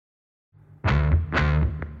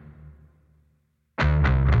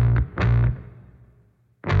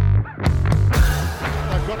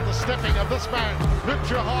stepping of this man, Luke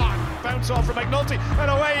Trahan. Bounce off from McNulty,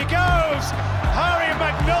 and away he goes! Harry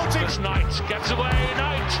McNulty! This Knight gets away,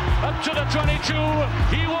 Knight up to the 22,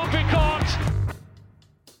 he won't be caught!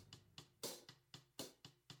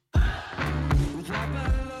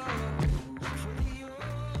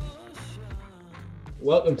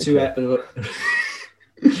 Welcome to episode.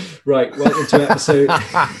 Right, welcome to episode.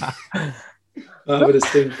 I'm a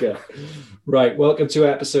stinker. Right, welcome to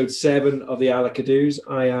episode 7 of the Alakadoos.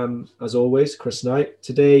 I am, as always, Chris Knight.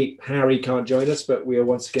 Today, Harry can't join us, but we are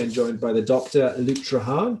once again joined by the Doctor, Luke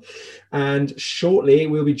Trahan. And shortly,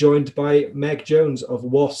 we'll be joined by Meg Jones of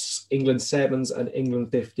Wasps, England Sevens and England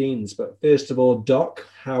 15s. But first of all, Doc,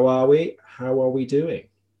 how are we? How are we doing?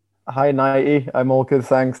 Hi, Nighty. I'm all good,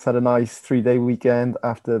 thanks. Had a nice 3-day weekend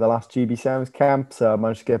after the last GB Sevens camp, so I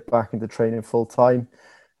managed to get back into training full time.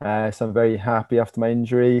 So I'm very happy after my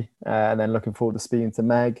injury, and then looking forward to speaking to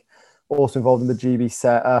Meg. Also involved in the GB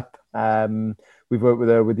setup. We've worked with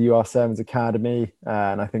her with the UR7's Academy,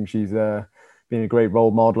 and I think she's been a great role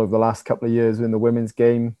model over the last couple of years in the women's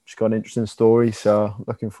game. She's got an interesting story, so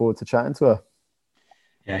looking forward to chatting to her.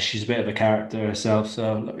 Yeah, she's a bit of a character herself,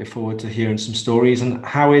 so looking forward to hearing some stories. And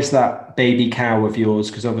how is that baby cow of yours?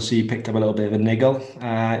 Because obviously you picked up a little bit of a niggle.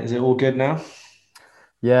 Is it all good now?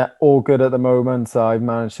 Yeah, all good at the moment. So I've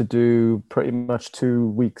managed to do pretty much 2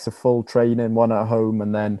 weeks of full training, one at home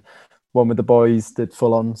and then one with the boys, did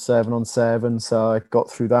full on 7-on-7. So I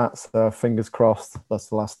got through that. So fingers crossed, that's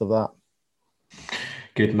the last of that.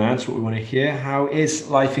 Good man, that's what we want to hear. How is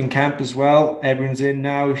life in camp as well? Everyone's in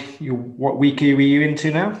now. What week were you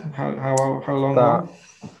into now? How long now?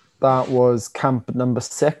 That was camp number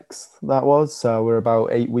 6, that was. So we're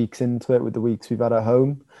about 8 weeks into it with the weeks we've had at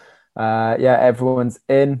home. Yeah, everyone's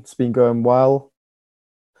in. It's been going well.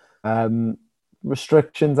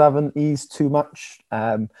 Restrictions haven't eased too much,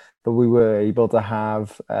 but we were able to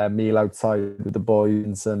have a meal outside with the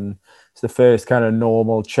boys, and it's the first kind of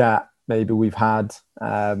normal chat maybe we've had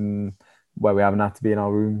where we haven't had to be in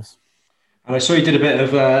our rooms. And I saw you did a bit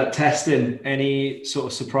of testing. Any sort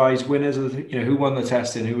of surprise winners? Who won the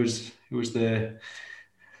testing? Who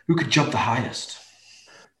could jump the highest?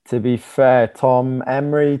 To be fair, Tom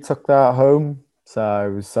Emery took that home. So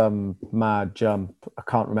it was some mad jump. I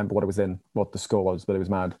can't remember what the score was, but it was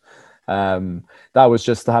mad. That was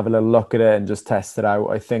just to have a little look at it and just test it out.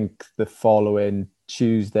 I think the following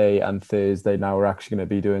Tuesday and Thursday now we're actually going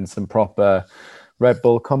to be doing some proper Red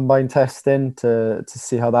Bull combine testing to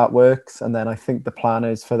see how that works. And then I think the plan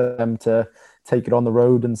is for them to take it on the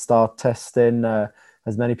road and start testing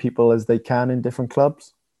as many people as they can in different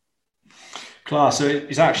clubs. Class. So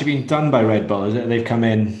it's actually been done by Red Bull, is it? They've come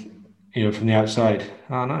in, from the outside.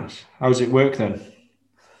 Oh, nice. How does it work then?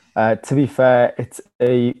 To be fair, it's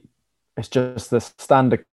just the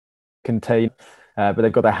standard container, but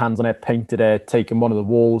they've got their hands on it, painted it, taken one of the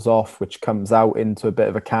walls off, which comes out into a bit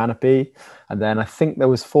of a canopy. And then I think there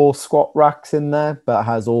was 4 squat racks in there, but it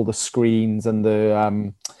has all the screens and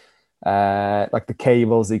the like the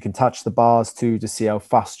cables that you can touch the bars to see how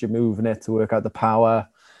fast you're moving it to work out the power.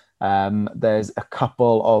 There's a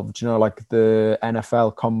couple of, like the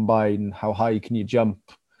NFL combine, how high can you jump?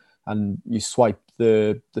 And you swipe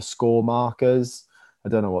the score markers. I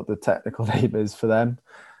don't know what the technical name is for them.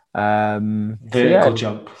 Vertical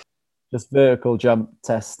jump. Just vertical jump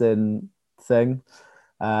testing thing.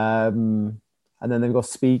 And then they've got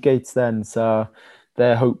speed gates then. So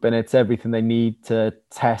they're hoping it's everything they need to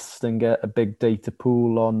test and get a big data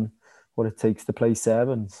pool on what it takes to play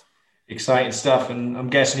sevens. Exciting stuff, and I'm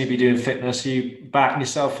guessing you'll be doing fitness. Are you backing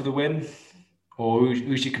yourself for the win, or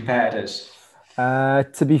who's your competitors?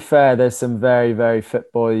 To be fair, there's some very, very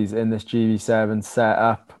fit boys in this GB7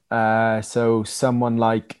 setup. So someone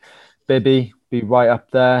like Bibby be right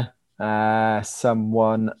up there.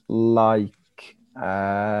 Someone like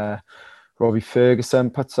Robbie Ferguson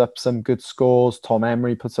puts up some good scores. Tom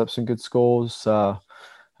Emery puts up some good scores. So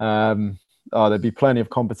there'd be plenty of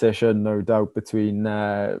competition, no doubt, between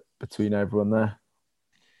everyone there.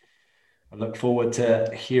 I look forward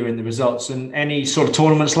to hearing the results. And any sort of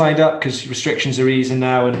tournaments lined up, because restrictions are easing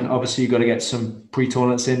now, and obviously you've got to get some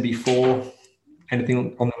pre-tournaments in before.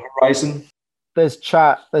 Anything on the horizon? There's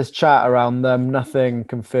chat around them. Nothing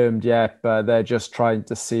confirmed yet, but they're just trying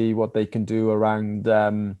to see what they can do around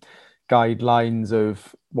guidelines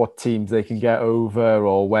of what teams they can get over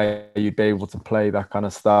or where you'd be able to play, that kind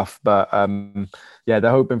of stuff. But yeah,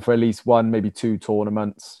 they're hoping for at least 1, maybe 2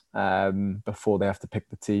 tournaments before they have to pick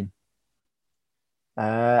the team.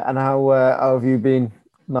 And how have you been,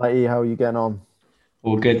 Nighty? How are you getting on?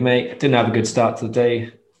 All good, mate. Didn't have a good start to the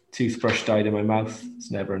day. Toothbrush died in my mouth.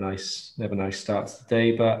 It's never a nice start to the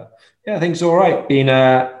day, but yeah, I think it's all right. Been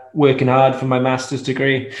working hard for my master's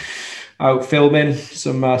degree, out filming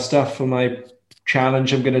some stuff for my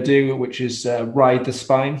challenge I'm going to do, which is ride the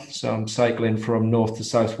spine. So I'm cycling from North to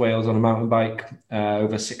South Wales on a mountain bike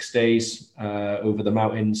over 6 days over the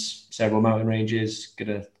mountains, several mountain ranges, going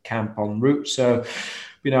to camp en route. So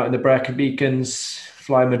been out in the Brecon Beacons,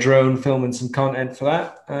 flying my drone, filming some content for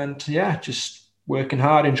that. And yeah, just working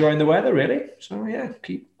hard, enjoying the weather really. So yeah,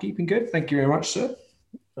 keeping good. Thank you very much, sir.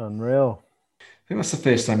 Unreal. I think that's the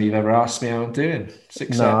first time you've ever asked me how I'm doing.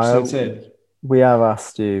 6 episodes in. We have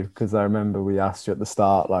asked you, because I remember we asked you at the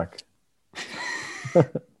start, like.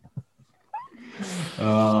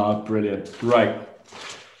 Brilliant. Right.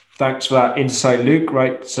 Thanks for that insight, Luke.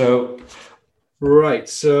 Right.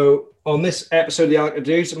 So on this episode of the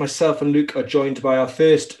Alka-Doos, myself and Luke are joined by our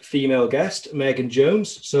first female guest, Megan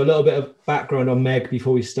Jones. So a little bit of background on Meg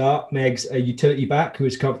before we start. Meg's a utility back who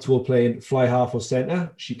is comfortable playing fly half or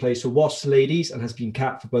centre. She plays for Wasps Ladies and has been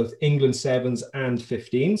capped for both England 7s and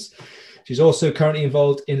 15s. She's also currently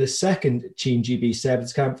involved in the second Team GB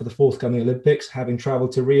Sevens camp for the forthcoming Olympics, having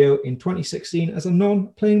travelled to Rio in 2016 as a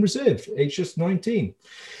non-playing reserve, aged just 19.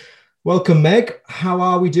 Welcome, Meg. How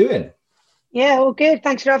are we doing? Yeah, all good.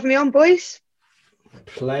 Thanks for having me on, boys.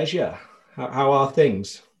 Pleasure. How are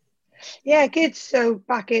things? Yeah, good. So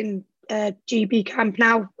back in GB camp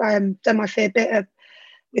now. Done my fair bit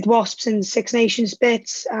with Wasps and Six Nations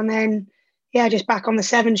bits, and then just back on the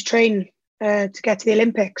Sevens train to get to the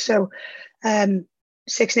Olympics. So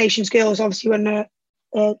Six Nations girls obviously won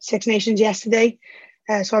Six Nations yesterday.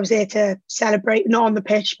 So I was there to celebrate, not on the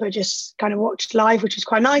pitch, but just kind of watched live, which was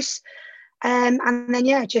quite nice. And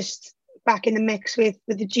then just back in the mix with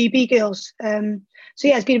the GB girls. So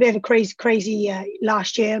it's been a bit of a crazy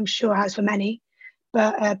last year, I'm sure it has for many.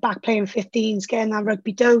 But back playing 15s, getting that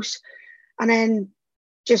rugby dose, and then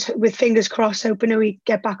just with fingers crossed, hoping that we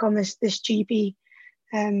get back on this GB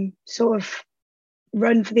sort of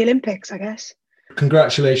run for the Olympics, I guess.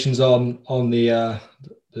 Congratulations on the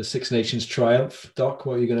Six Nations triumph, Doc.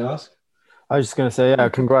 What are you going to ask? I was just going to say,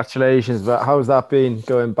 congratulations. But how's that been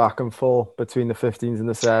going back and forth between the 15s and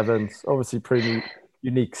the 7s? Obviously, pretty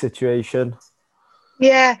unique situation.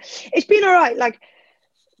 Yeah, it's been all right. Like,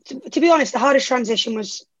 to be honest, the hardest transition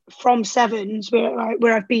was from 7s,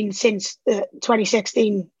 where I've been since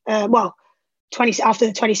 2016. After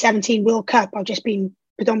the 2017 World Cup, I've just been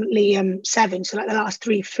predominantly 7, so like the last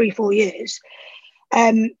 4 years.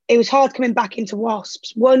 It was hard coming back into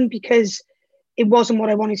Wasps. One, because it wasn't what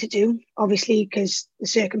I wanted to do, obviously, because the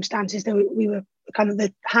circumstances that we were kind of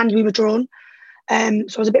the hand we were drawn. So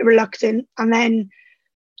I was a bit reluctant. And then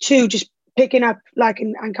 2, just picking up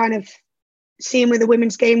and kind of seeing where the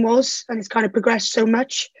women's game was, and it's kind of progressed so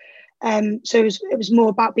much. So it was more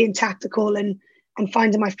about being tactical and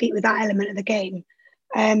finding my feet with that element of the game.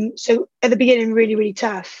 So at the beginning, really, really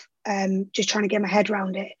tough, just trying to get my head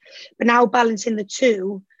around it. But now balancing the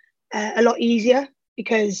 2, a lot easier,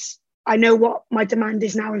 because I know what my demand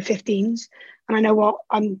is now in 15s, and I know what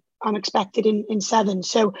I'm expected in 7s.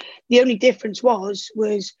 So the only difference was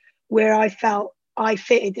where I felt I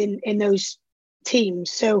fitted in those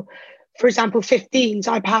teams. So, for example, 15s,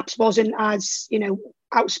 I perhaps wasn't as,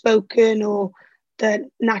 outspoken or the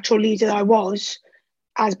natural leader that I was,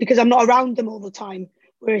 as because I'm not around them all the time.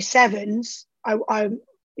 Whereas 7s, I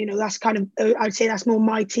that's kind of, I'd say that's more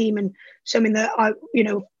my team, and something that I,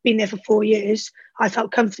 been there for 4 years, I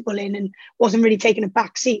felt comfortable in and wasn't really taking a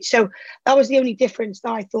back seat. So that was the only difference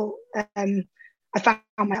that I thought I found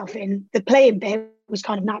myself in. The playing bit was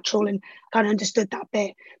kind of natural and kind of understood that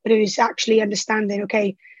bit, but it was actually understanding,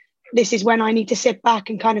 okay, this is when I need to sit back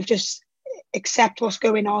and kind of just accept what's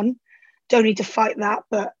going on. Don't need to fight that,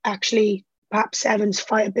 but actually perhaps 7s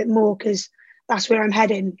fight a bit more, because that's where I'm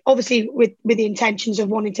heading. Obviously with the intentions of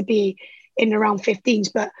wanting to be in around 15s,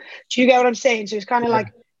 but do you get what I'm saying? So it's kind of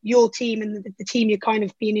like your team and the team you're kind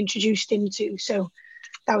of being introduced into. So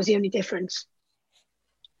that was the only difference.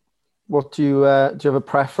 What do you have a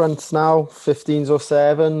preference now, 15s or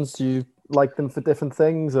 7s? Do you like them for different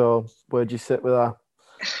things, or where do you sit with that?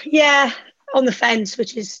 Yeah, on the fence,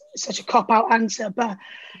 which is such a cop-out answer, but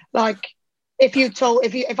like, if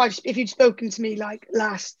you'd spoken to me like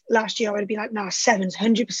last year, I would have been like, nah, 7s,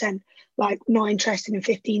 100%. Like, not interested in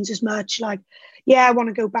 15s as much. Like, yeah, I want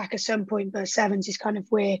to go back at some point, but 7s is kind of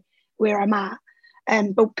where I'm at.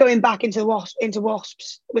 But going back into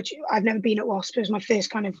Wasps, which I've never been at Wasps, it was my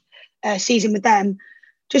first kind of season with them.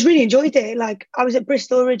 Just really enjoyed it. Like, I was at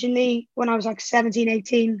Bristol originally when I was like 17,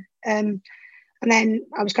 18. And then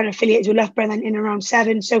I was kind of affiliated with Loughborough and then in around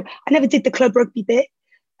 7. So I never did the club rugby bit.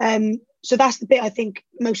 So that's the bit I think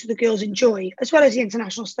most of the girls enjoy, as well as the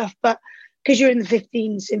international stuff. But because you're in the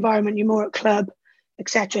 15s environment, you're more at club.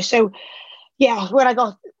 etc. So yeah, when I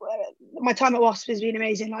got my time at Wasps has been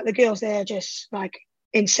amazing. Like the girls there are just like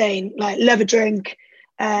insane, like love a drink,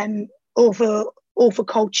 all for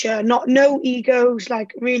culture, no egos,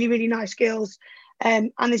 like really, really nice girls.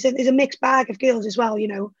 And there's a mixed bag of girls as well, you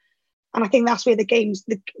know. And I think that's where the game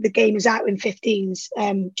is at in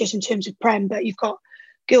 15s, just in terms of Prem. But you've got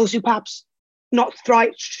girls who perhaps not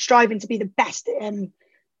striving to be the best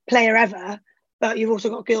player ever, but you've also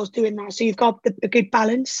got girls doing that. So you've got a good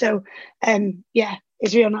balance. So yeah,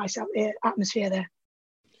 it's real nice out there, atmosphere there.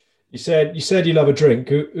 You said you love a drink.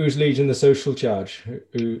 Who's leading the social charge?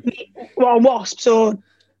 Well, Wasps or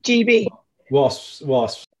GB?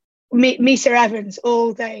 Wasps. Misa Evans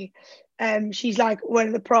all day. She's like one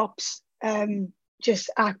of the props. Just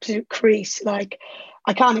absolute crease. Like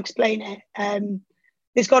I can't explain it.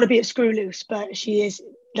 There's got to be a screw loose, but she is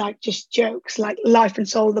like just jokes, like life and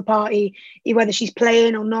soul of the party. Whether she's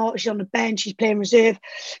playing or not, she's on the bench, she's playing reserve.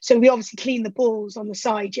 So we obviously clean the balls on the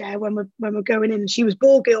side, yeah, when we're going in. And she was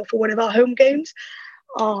ball girl for one of our home games.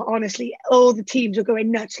 Oh, honestly, all the teams were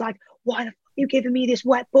going nuts. Like, why the f*** are you giving me this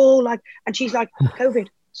wet ball? Like, and she's like, COVID.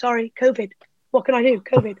 Sorry, COVID. What can I do?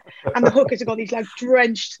 COVID. And the hookers have got these like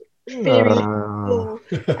drenched, fairy ball,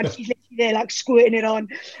 and she's literally there like squirting it on.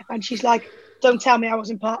 And she's like, don't tell me I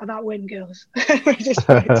wasn't part of that win, girls.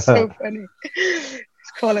 It's so funny.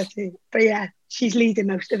 It's quality. But yeah, she's leading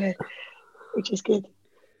most of it, which is good.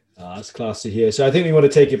 That's class to hear. So I think we want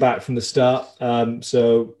to take it back from the start. Yeah,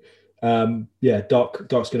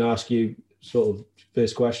 Doc's going to ask you sort of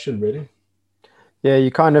first question, really. Yeah,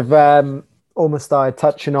 you kind of almost started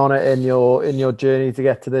touching on it in your journey to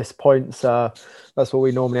get to this point. So that's what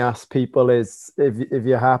we normally ask people is if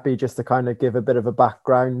you're happy just to kind of give a bit of a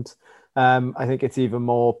background. I think it's even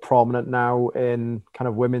more prominent now in kind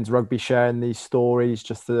of women's rugby sharing these stories,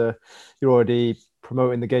 you're already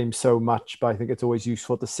promoting the game so much, but I think it's always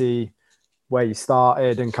useful to see where you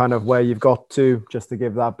started and kind of where you've got to, just to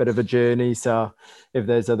give that bit of a journey. So if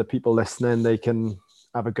there's other people listening, they can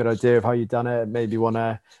have a good idea of how you've done it, maybe want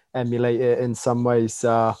to emulate it in some ways.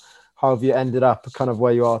 How have you ended up kind of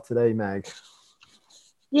where you are today, Meg?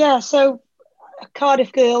 Yeah, so a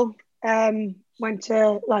Cardiff girl, went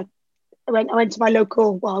to my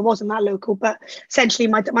local, well, it wasn't that local, but essentially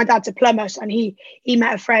my dad's a plumber, and he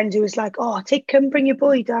met a friend who was like, oh, come bring your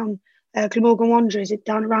boy down, Glamorgan Wanderers,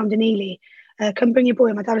 down around in Ely. Come bring your boy.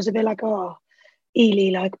 And my dad was a bit like, oh,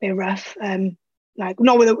 Ely, like a bit rough. Like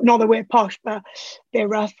not that we're posh, but a bit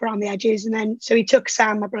rough around the edges. And then so he took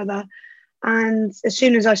Sam, my brother, and as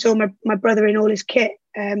soon as I saw my brother in all his kit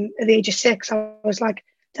at the age of 6, I was like,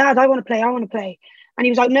 Dad, I want to play. And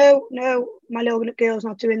he was like, no, my little girl's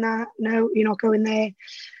not doing that. No, you're not going there.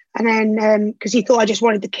 And then because he thought I just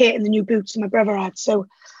wanted the kit and the new boots that my brother had. So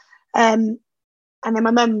and then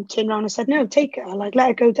my mum turned around and said, no, take her, like let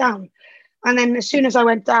her go down. And then as soon as I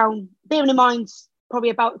went down, bearing in mind probably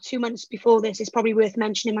about 2 months before this, it's probably worth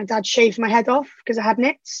mentioning my dad shaved my head off because I had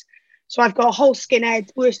nits. So I've got a whole skin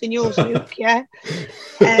head, worse than yours, Luke, yeah.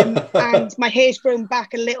 And my hair's grown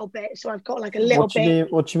back a little bit, so I've got like a little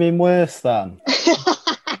bit. What do you mean worse than?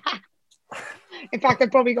 In fact,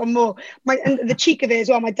 I've probably got more. And the cheek of it as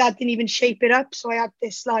well, my dad didn't even shape it up, so I had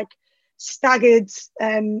this like staggered,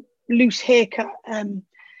 loose haircut.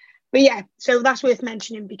 But yeah, so that's worth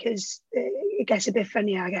mentioning because it gets a bit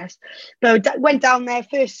funnier, I guess. But went down there,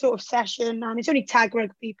 first sort of session, and it's only tag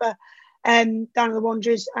rugby, but down at the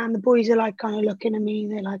Wanderers, and the boys are like kind of looking at me.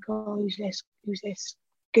 They're like, oh, who's this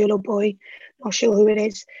girl or boy? Not sure who it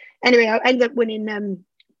is. Anyway, I ended up winning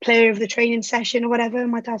player of the training session or whatever.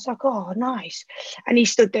 And my dad's like, oh, nice. And he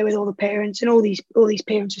stood there with all the parents, and all these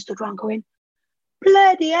parents just stood around going,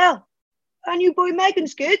 bloody hell, our new boy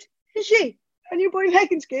Megan's good, is she? Our new boy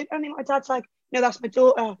Megan's good. And then my dad's like, no, that's my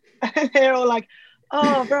daughter. And they're all like,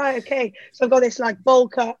 oh, right, okay. So I've got this like bowl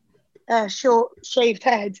cut, short shaved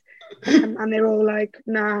head. And they're all like,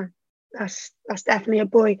 nah, that's definitely a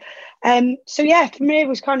boy. So yeah, for me it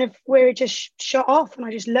was kind of where it just shot off, and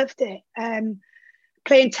I just loved it.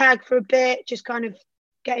 Playing tag for a bit, just kind of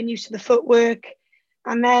getting used to the footwork,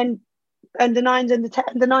 and then under nines,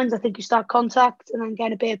 I think you start contact, and then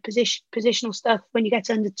getting a bit of positional stuff when you get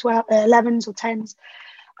to under 11s or 10s.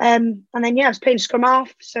 And then yeah, I was playing scrum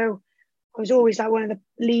half, so I was always like one of the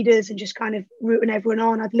leaders and just kind of rooting everyone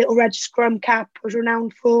on. I had little red scrum cap I was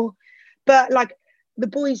renowned for. But like the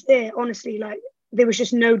boys there, honestly, like there was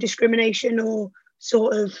just no discrimination or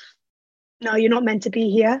sort of, no, you're not meant to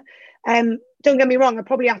be here. Don't get me wrong, I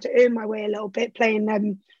probably had to earn my way a little bit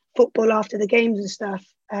playing football after the games and stuff.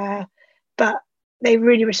 But they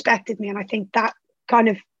really respected me. And I think that kind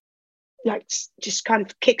of like just kind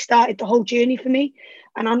of kick-started the whole journey for me.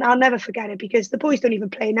 And I'll never forget it, because the boys don't even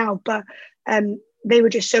play now, but they were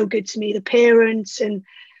just so good to me, the parents, and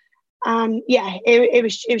yeah, it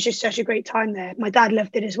was just such a great time there. My dad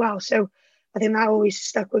loved it as well, so I think that always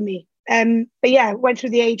stuck with me. But yeah, went through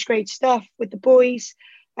the age grade stuff with the boys.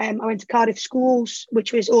 I went to Cardiff Schools,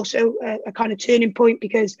 which was also a kind of turning point,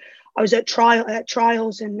 because I was at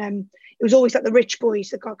trials, and it was always like the rich boys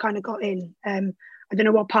that got in. I don't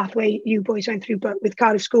know what pathway you boys went through, but with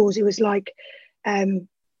Cardiff Schools, it was like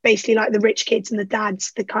basically like the rich kids and the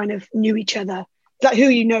dads that kind of knew each other, like who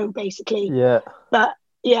you know, basically. Yeah. But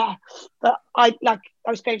yeah, but I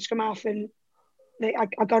was playing scrum half, and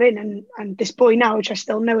I got in, and this boy now, which I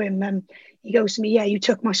still know him, he goes to me, "Yeah, you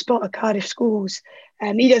took my spot at Cardiff Schools."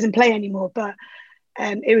 He doesn't play anymore, but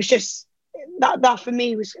it was just that for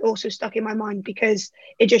me was also stuck in my mind, because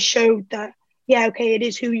it just showed that, yeah, okay, it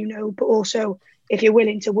is who you know, but also if you're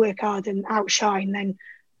willing to work hard and outshine, then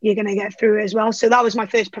you're going to get through it as well. So that was my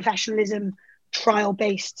first professionalism,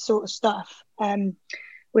 trial-based sort of stuff,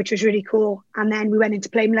 which was really cool. And then we went into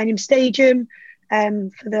play Millennium Stadium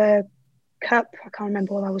for the Cup. I can't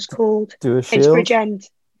remember what that was called. Do a Shield. Shield.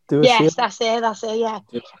 Yes, that's it, yeah.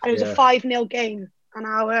 And it was Yeah. a 5-0 game, and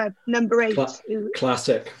our number 8... Classic. A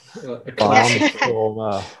Classic. classic.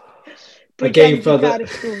 A game for the...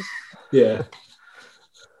 Cardiff Schools. Yeah.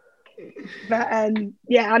 But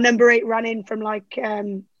yeah, our number 8 ran in from like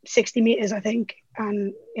 60 meters, I think,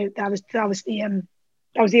 and that was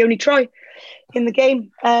the only try in the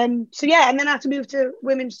game. So yeah, and then I had to move to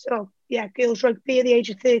girls rugby at the age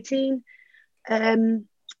of 13,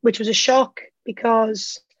 which was a shock,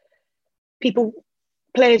 because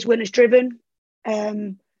players weren't as driven.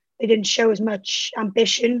 They didn't show as much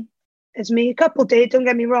ambition as me. A couple did, don't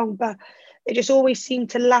get me wrong, but they just always seemed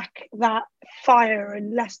to lack that fire,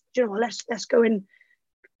 and let's go and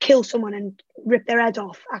kill someone and rip their head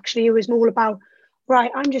off. Actually, it was more about,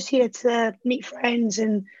 right, I'm just here to meet friends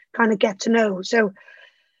and kind of get to know. So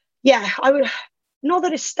yeah, I would, not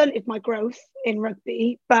that it stunted my growth in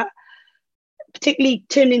rugby, but particularly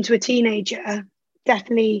turned into a teenager,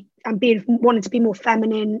 definitely, and wanting to be more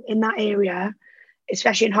feminine in that area,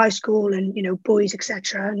 especially in high school, and boys,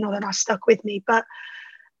 etc. Not that stuck with me, but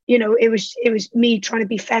it was me trying to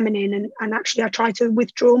be feminine, and actually I tried to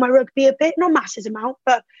withdraw my rugby a bit, not massive amount,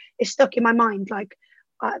 but it stuck in my mind, like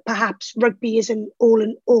perhaps rugby isn't all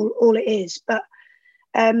it is, but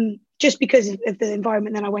just because of the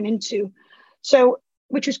environment that I went into. So,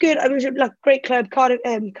 which was good. I was at like great club,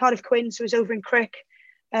 Cardiff Quins, who was over in Crick,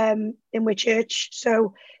 in Whitchurch.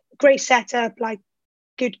 So great setup, like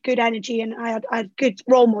good energy, and I had good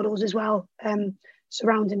role models as well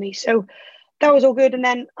surrounding me. So that was all good. And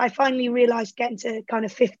then I finally realised, getting to kind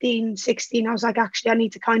of 15, 16, I was like, actually, I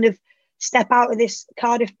need to kind of step out of this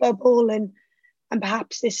Cardiff bubble and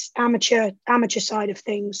perhaps this amateur side of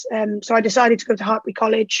things. So I decided to go to Hartbury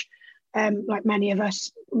College, like many of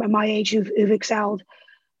us my age who've excelled.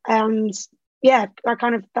 And yeah,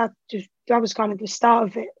 that was kind of the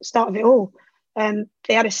start of it all.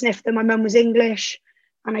 They had a sniff that my mum was English,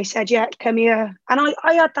 and I said, yeah, come here. And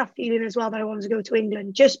I had that feeling as well that I wanted to go to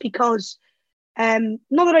England, just because,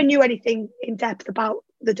 not that I knew anything in depth about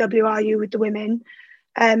the WRU with the women,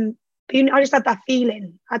 but I just had that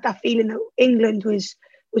feeling. That England was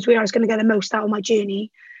where I was going to get the most out of my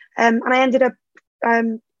journey. And I ended up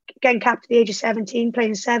getting capped at the age of 17,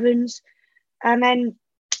 playing sevens. And then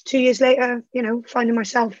 2 years later, finding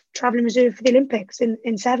myself travelling reserve for the Olympics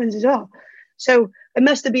in sevens as well. So it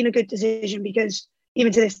must have been a good decision, because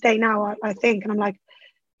even to this day now, I think, and I'm like,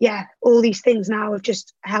 yeah, all these things now have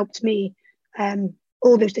just helped me.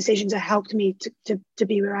 All those decisions have helped me to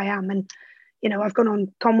be where I am. And, I've gone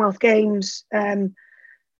on Commonwealth Games,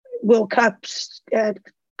 World Cups,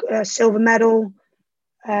 silver medal,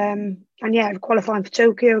 and yeah, qualifying for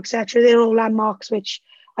Tokyo, etc. They're all landmarks, which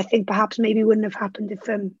I think perhaps maybe wouldn't have happened if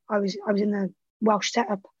I was in the Welsh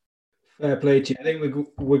setup. Fair play to you. I think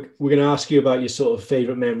we're going to ask you about your sort of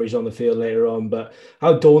favourite memories on the field later on, but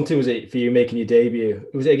how daunting was it for you making your debut?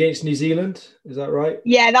 Was it against New Zealand? Is that right?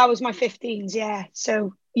 Yeah, that was my 15s, yeah.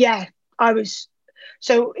 So, yeah, I was...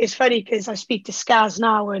 So it's funny, because I speak to Skaz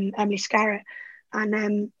now, and Emily Scarrett,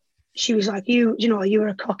 and she was like, you were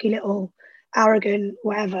a cocky little, arrogant,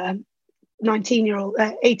 whatever,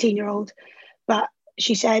 18-year-old. But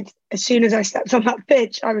she said, as soon as I stepped on that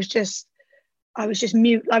pitch, I was just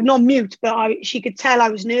mute, like not mute, but she could tell I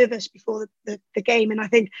was nervous before the game. And I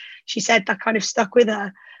think she said that kind of stuck with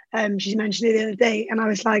her. She mentioned it the other day, and I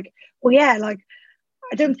was like, well, yeah, like,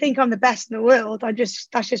 I don't think I'm the best in the world. That's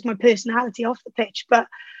just my personality off the pitch. But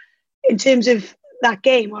in terms of that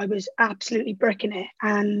game, I was absolutely bricking it.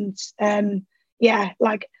 And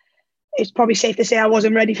it's probably safe to say I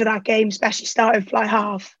wasn't ready for that game, especially starting fly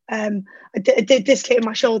half. I did dislocate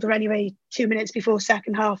my shoulder anyway 2 minutes before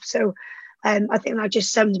second half. So I think that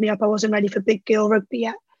just sums me up. I wasn't ready for big girl rugby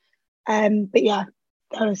yet. But yeah,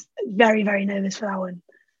 I was very, very nervous for that one.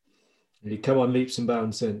 You come on leaps and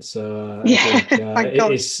bounds since, so Yeah, I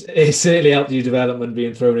think it's certainly helped you development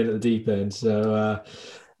being thrown in at the deep end. So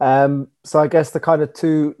I guess the kind of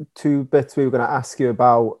two bits we were going to ask you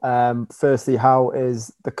about. Firstly, how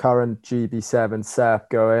is the current GB7 setup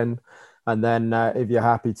going? And then if you're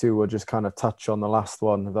happy to, we'll just kind of touch on the last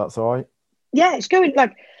one, if that's all right. Yeah, it's going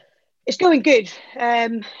good.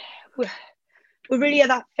 We're really at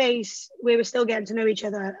that phase where we're still getting to know each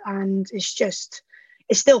other, and it's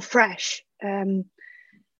still fresh. I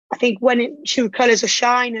think when true colours will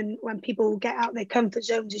shine, and when people get out their comfort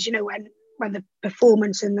zones, is when the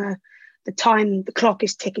performance and the time, the clock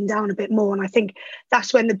is ticking down a bit more. And I think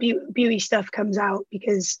that's when the beauty stuff comes out,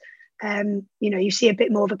 because you see a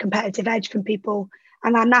bit more of a competitive edge from people,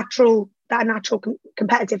 and that natural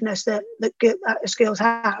competitiveness that us girls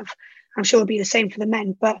have, I'm sure it'll be the same for the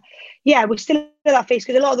men. But yeah, we're still at that phase,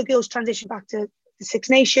 because a lot of the girls transition back to the Six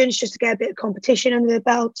Nations just to get a bit of competition under their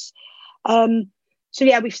belts. So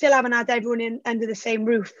yeah, we still haven't had everyone in under the same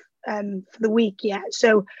roof for the week yet.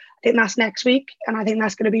 So I think that's next week, and I think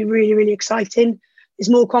that's going to be really, really exciting. There's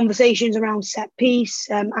more conversations around set piece,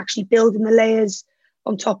 actually building the layers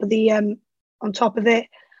on top of it.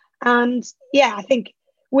 And yeah, I think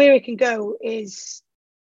where it can go is,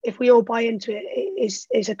 if we all buy into it,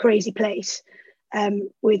 is a crazy place.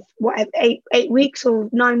 With whatever 8 weeks or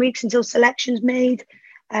 9 weeks until selection's made,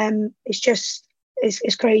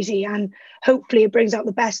 it's crazy, and hopefully it brings out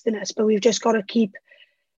the best in us. But we've just got to keep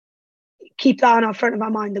that on our front of our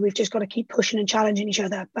mind, that we've just got to keep pushing and challenging each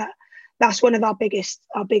other. But that's one of our biggest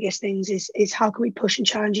things is how can we push and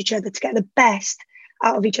challenge each other to get the best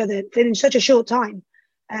out of each other in such a short time.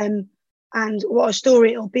 And what a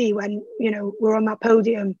story it'll be when we're on that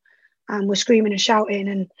podium and we're screaming and shouting.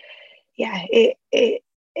 And yeah,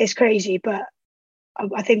 it's crazy, but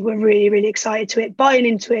I think we're really, really excited to it, buying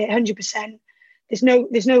into it 100%. There's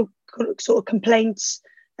no sort of complaints,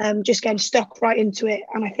 just getting stuck right into it.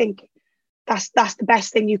 And I think that's the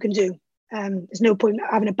best thing you can do. There's no point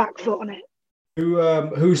having a back foot on it.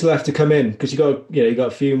 Who's left to come in? Because you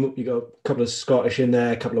got a couple of Scottish in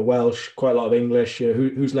there, a couple of Welsh, quite a lot of English.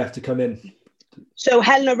 Who's left to come in? So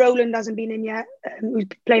Helena Rowland hasn't been in yet. Who's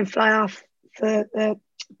playing fly half for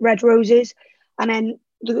Red Roses, and then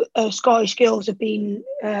the Scottish girls have been.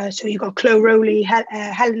 So you've got Chloe Rowley,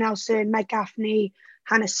 Helen Nelson, Meg Gaffney,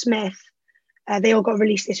 Hannah Smith. They all got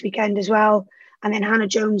released this weekend as well, and then Hannah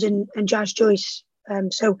Jones and Jazz Joyce.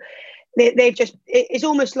 So they've just. It's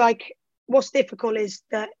almost like. What's difficult is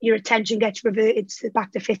that your attention gets reverted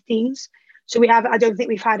back to 15s. So I don't think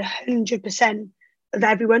we've had 100% of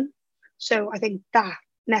everyone. So I think that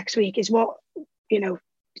next week is what,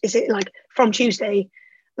 is it like from Tuesday,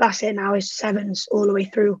 that's it now, is sevens all the way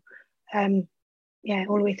through. All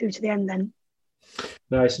the way through to the end then.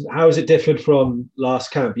 Nice. How is it different from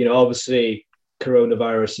last camp? Obviously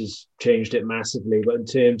coronavirus has changed it massively, but in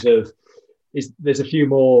terms of, there's a few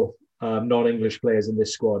more non-English players in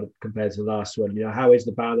this squad compared to the last one. How is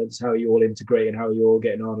the balance? How are you all integrating? How are you all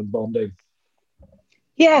getting on and bonding?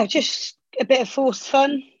 Yeah, just a bit of forced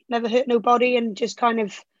fun. Never hurt nobody, and just kind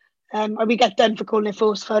of we get done for calling it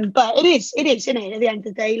forced fun, but it is, isn't it? At the end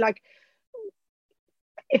of the day, like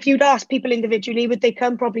if you'd ask people individually, would they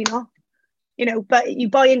come? Probably not. But you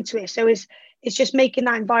buy into it, so it's just making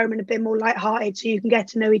that environment a bit more lighthearted, so you can get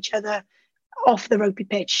to know each other off the rugby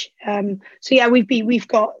pitch. So yeah, we've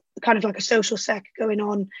got kind of like a social sec going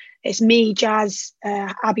on. It's me, Jazz,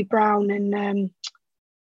 Abby Brown, and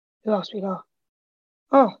who else we got?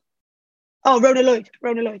 Oh, Rona Lloyd.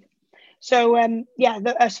 So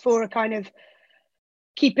us four are kind of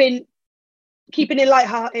keeping it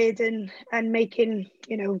lighthearted and making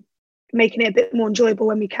it a bit more enjoyable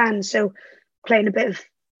when we can. So playing a bit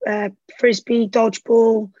of frisbee,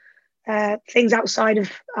 dodgeball, things outside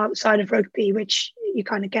of rugby, which you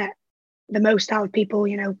kind of get the most out of people,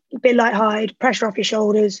 a bit lighthearted, pressure off your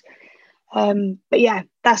shoulders. But yeah,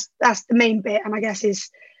 that's the main bit, and I guess is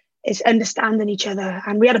understanding each other.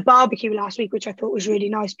 And we had a barbecue last week, which I thought was really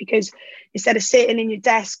nice, because instead of sitting in your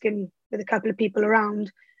desk and with a couple of people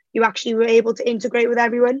around, you actually were able to integrate with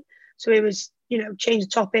everyone. So it was, change the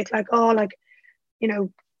topic, like,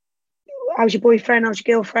 how's your boyfriend, how's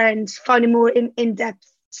your girlfriend, finding more in-depth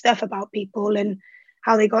stuff about people and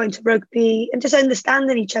how they got into rugby, and just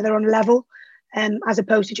understanding each other on a level. as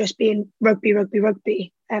opposed to just being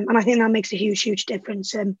rugby. And I think that makes a huge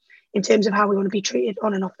difference in terms of how we want to be treated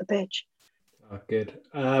on and off the pitch. Oh, good.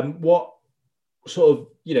 What sort of,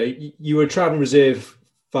 you were a travelling reserve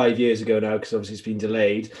 5 years ago now, because obviously it's been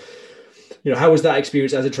delayed. How was that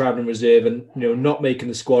experience as a travelling reserve, and not making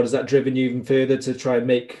the squad? Has that driven you even further to try and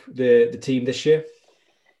make the team this year?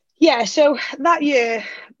 Yeah, so that year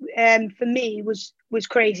for me was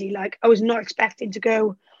crazy. Like, I was not expecting to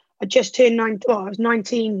go. I just turned 19. Well, I was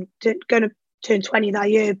 19, going to turn 20 that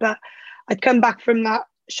year, but I'd come back from that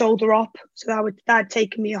shoulder op, so that had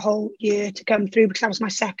taken me a whole year to come through, because that was my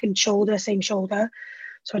second shoulder, same shoulder.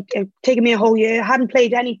 So it'd taken me a whole year. I hadn't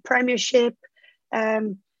played any Premiership.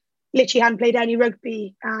 Literally hadn't played any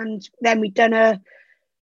rugby, and then we'd done a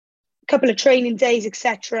couple of training days,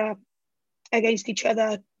 etc., against each other,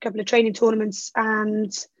 a couple of training tournaments,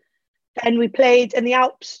 and then we played in the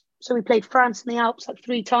Alps. So we played France in the Alps like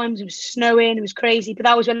 3 times. It was snowing, it was crazy, but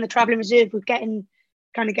that was when the travelling reserve was getting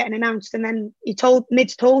announced. And then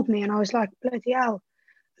Mids told me, and I was like, bloody hell!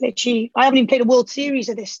 Literally, I haven't even played a World Series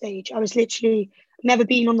at this stage. I was literally never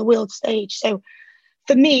been on the world stage, so.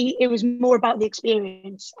 For me, it was more about the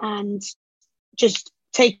experience and just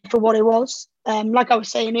take it for what it was. Like I was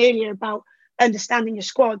saying earlier about understanding your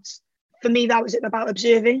squads, for me, that was about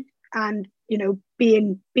observing and,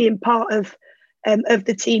 being part of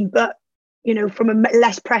the team, but, from a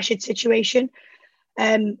less pressured situation.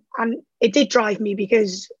 And it did drive me,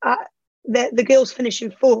 because the girls finishing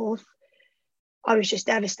 4th, I was just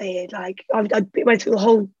devastated. Like, I went through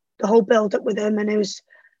the whole build up with them, and I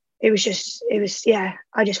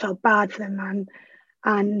just felt bad for them, man.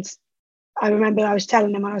 And I remember I was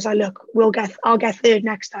telling them, I was like, look, I'll get 3rd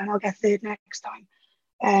next time.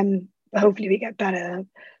 But hopefully we get better.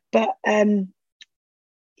 But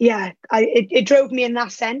it drove me in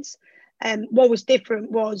that sense. What was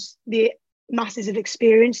different was the masses of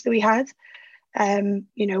experience that we had.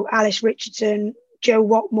 Alice Richardson, Joe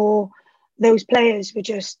Watmore, those players were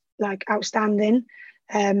just like outstanding.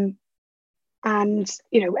 And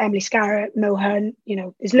Emily Scarrett, Mo Hunt,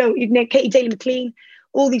 there's Katie Daly McLean,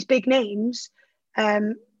 all these big names,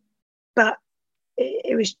 but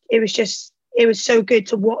it was so good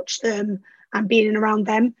to watch them and being around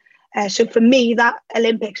them. So for me, that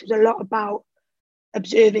Olympics was a lot about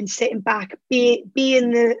observing, sitting back, being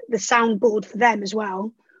the soundboard for them as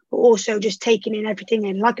well, but also just taking in everything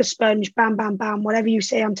in like a sponge, bam, bam, bam, whatever you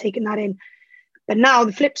say, I'm taking that in. But now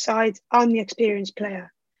the flip side, I'm the experienced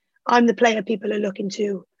player. I'm the player people are looking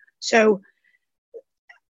to. So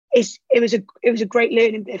it was a great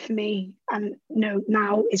learning bit for me. And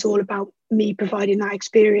now it's all about me providing that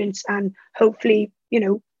experience, and hopefully,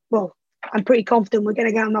 I'm pretty confident we're going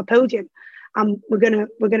to get on that podium, and we're going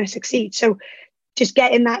to succeed. So just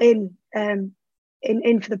getting that in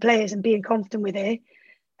for the players and being confident with it,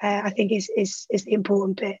 I think is the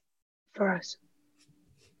important bit for us.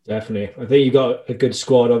 Definitely. I think you've got a good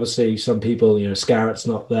squad. Obviously, some people, Scarrett's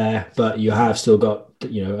not there, but you have still got,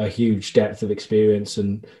 a huge depth of experience,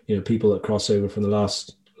 and, people that cross over from the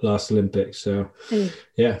last Olympics. So,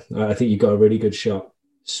 yeah, I think you've got a really good shot.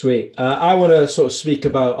 Sweet. I want to sort of speak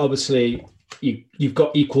about, obviously, you've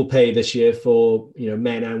got equal pay this year for,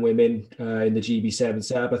 men and women in the GB7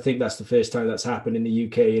 setup. I think that's the first time that's happened in the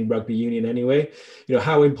UK in rugby union anyway.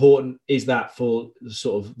 How important is that for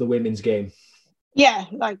sort of the women's game? Yeah,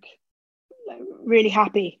 like really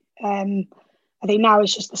happy. I think now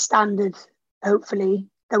it's just the standard, hopefully,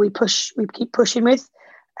 that we keep pushing with.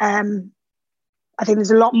 I think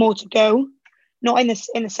there's a lot more to go, not in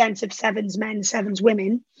the sense of sevens men, sevens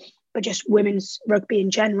women, but just women's rugby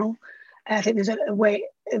in general. I think there's a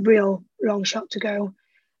real long shot to go.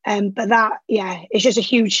 But that, it's just a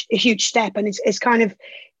huge step, and it's kind of,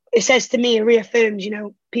 it says to me, it reaffirms,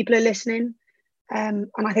 people are listening. And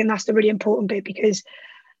I think that's the really important bit, because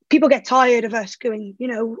people get tired of us going,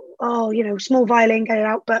 small violin, get it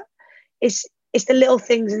out. But it's the little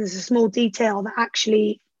things, and it's a small detail that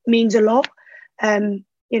actually means a lot.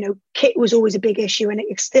 Kit was always a big issue, and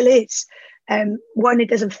it still is. When it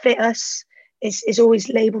doesn't fit us, it's always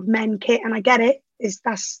labelled men kit, and I get it.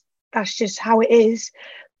 That's just how it is.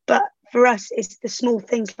 But for us, it's the small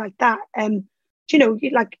things like that.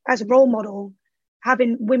 Like as a role model,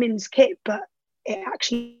 having women's kit, but it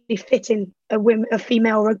actually fitting a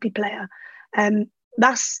female rugby player,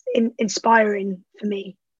 that's inspiring for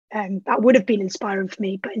me. That would have been inspiring for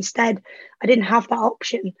me, but instead I didn't have that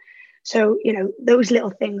option. So those little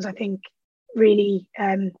things I think really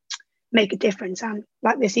make a difference, and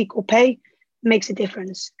like this equal pay makes a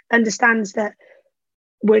difference. Understands that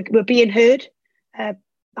we're being heard,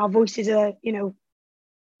 our voices are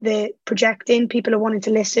they're projecting. People are wanting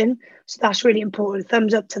to listen, so that's really important.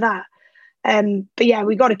 Thumbs up to that. But yeah,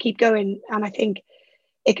 we got to keep going, and I think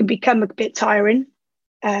it can become a bit tiring.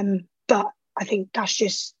 But I think that's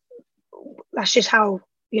just how,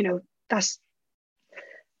 that's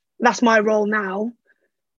my role now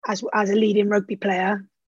as a leading rugby player,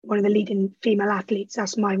 one of the leading female athletes.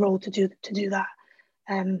 That's my role to do that.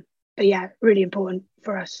 But yeah, really important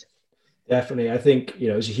for us. Definitely. I think,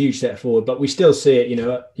 it's a huge step forward, but we still see it,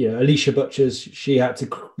 Alicia Butchers, she had to,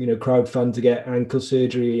 crowdfund to get ankle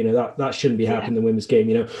surgery, that shouldn't be happening in the women's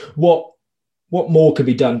game. What more could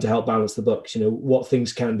be done to help balance the books? What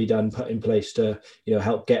things can be done, put in place to,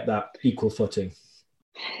 help get that equal footing?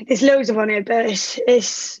 There's loads of on it, but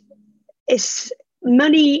it's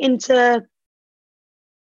money into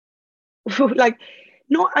like,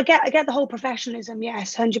 not, I get the whole professionalism,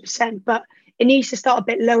 yes, 100%, but it needs to start a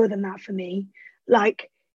bit lower than that for me.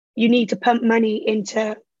 Like, you need to pump money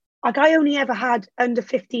into, like, I only ever had under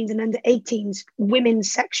 15s and under 18s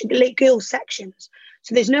women's section, girls sections.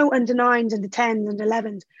 So there's no under 9s, under 10s, under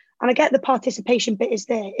 11s. And I get the participation bit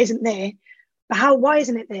isn't there. But why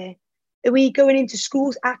isn't it there? Are we going into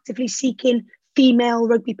schools actively seeking female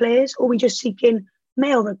rugby players, or are we just seeking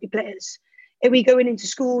male rugby players? Are we going into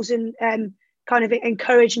schools and kind of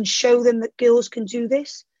encourage and show them that girls can do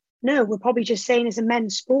this? No, we're probably just saying it's a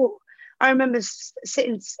men's sport. I remember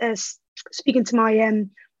speaking to my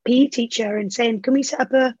PE teacher and saying, can we set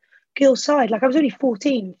up a girls' side? Like, I was only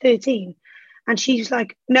 14, 13. And she's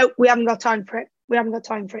like, no, we haven't got time for it.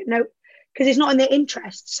 No, because it's not in their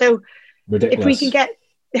interest. So ridiculous. If we can get,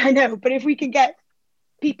 but if we can get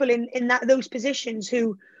people in those positions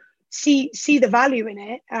who see the value in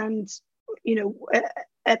it and,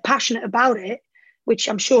 are passionate about it, which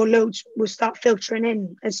I'm sure loads will start filtering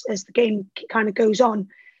in as the game kind of goes on,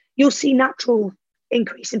 you'll see natural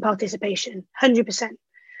increase in participation, 100%.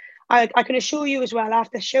 I can assure you as well,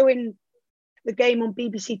 after showing the game on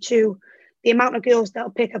BBC Two, the amount of girls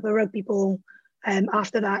that'll pick up a rugby ball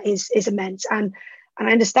after that is immense. And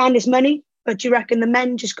I understand it's money, but do you reckon the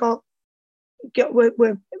men just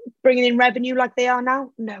we're bringing in revenue like they are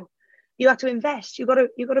now? No, you have to invest. You've got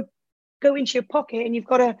to go into your pocket and you've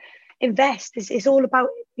got to invest. It's all about,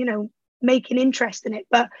 making interest in it.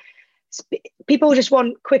 But people just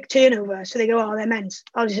want quick turnover. So they go, oh, they're men's.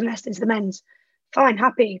 I'll just invest into the men's. Fine,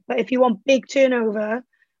 happy. But if you want big turnover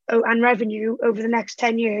and revenue over the next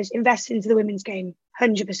 10 years, invest into the women's game,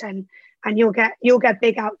 100%. And you'll get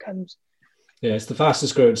big outcomes. Yeah, it's the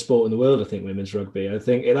fastest growing sport in the world, I think, women's rugby. I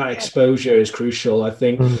think that exposure is crucial. I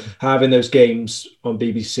think having those games on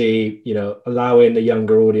BBC, allowing the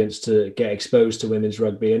younger audience to get exposed to women's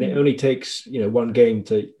rugby. And it only takes, one game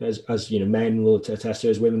to, as men will attest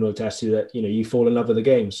to, as women will attest to, that, you fall in love with the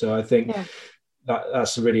game. So I think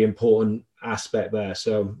that's a really important aspect there.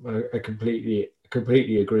 So I completely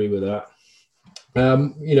agree with that.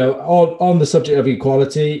 On the subject of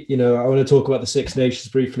equality, I want to talk about the Six Nations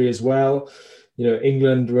briefly as well.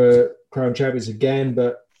 England were crowned champions again,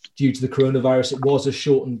 but due to the coronavirus, it was a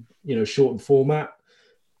shortened format.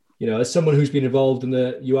 As someone who's been involved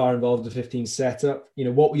you are involved in the 15 setup,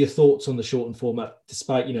 what were your thoughts on the shortened format,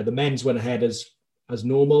 despite, the men's went ahead as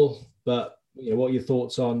normal, but, what are your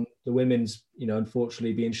thoughts on the women's,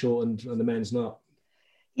 unfortunately being shortened and the men's not?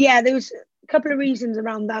 Yeah, there was a couple of reasons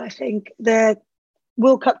around that. I think the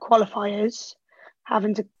World Cup qualifiers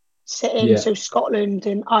having to sit in, so Scotland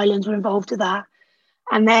and Ireland were involved with that,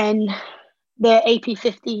 and then the AP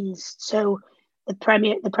 15s, so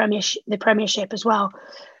the Premiership as well.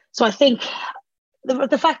 So I think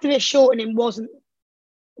the fact of it shortening wasn't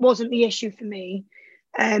the issue for me.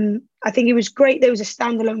 I think it was great there was a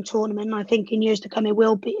standalone tournament, and I think in years to come it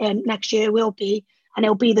will be, next year will be, and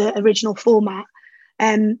it'll be the original format.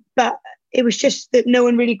 But it was just that no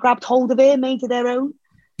one really grabbed hold of it and made it their own.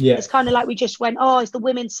 Yeah, it's kind of like we just went, oh, it's the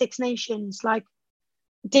Women's Six Nations. Like,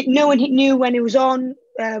 no one knew when it was on,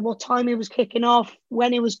 what time it was kicking off,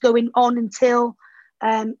 when it was going on until.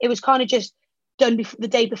 It was kind of just done the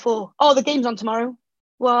day before. Oh, the game's on tomorrow.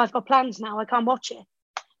 Well, I've got plans now. I can't watch it.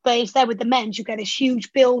 But instead with the men's, you get this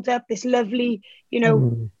huge build up, this lovely,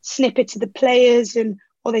 snippet to the players and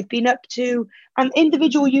what they've been up to. And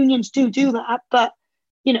individual unions do that, but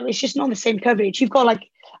it's just not the same coverage. You've got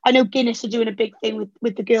I know Guinness are doing a big thing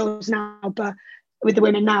with the girls now, but with the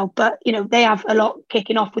women now, but they have a lot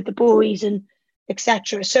kicking off with the boys and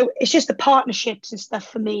etc. So it's just the partnerships and stuff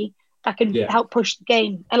for me that can help push the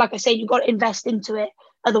game. And like I say, you've got to invest into it,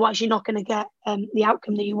 otherwise you're not going to get the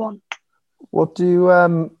outcome that you want. What do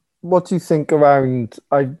you think around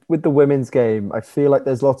with the women's game? I feel like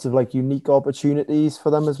there's lots of unique opportunities for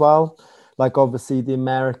them as well. Like, obviously the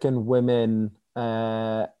American women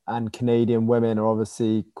and Canadian women are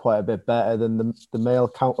obviously quite a bit better than the male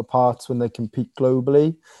counterparts when they compete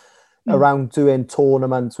globally. Around doing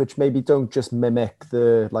tournaments which maybe don't just mimic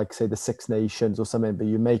the, like, say, the Six Nations or something, but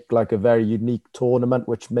you make like a very unique tournament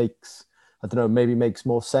which makes, I don't know, maybe makes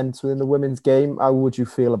more sense within the women's game. How would you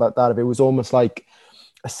feel about that if it was almost like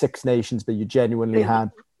a Six Nations, but you genuinely had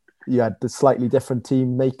the slightly different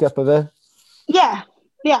team makeup of it? Yeah.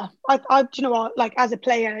 I do you know what? Like, as a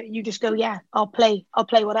player, you just go, yeah, I'll play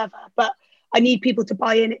whatever. But I need people to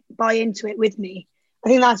buy into it with me. I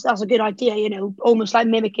think that's a good idea, you know, almost like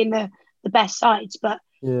mimicking the best sides. But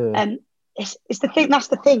it's the thing. That's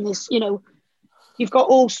the thing is, you know, you've got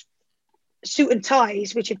all suit and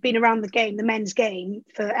ties which have been around the game, the men's game,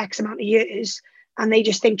 for X amount of years, and they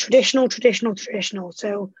just think traditional.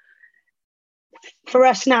 So for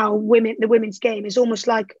us now, the women's game is almost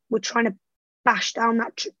like we're trying to bash down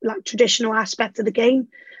that like traditional aspect of the game,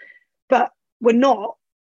 but we're not.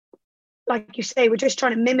 Like you say, we're just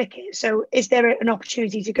trying to mimic it. So is there an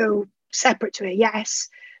opportunity to go separate to it? Yes.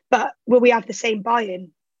 But will we have the same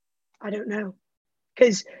buy-in? I don't know.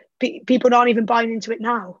 Because people aren't even buying into it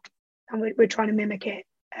now. And we're trying to mimic it.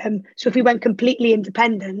 So if we went completely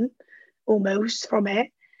independent, almost, from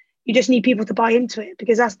it, you just need people to buy into it,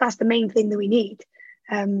 because that's the main thing that we need.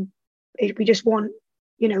 We just want,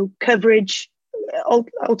 you know, coverage.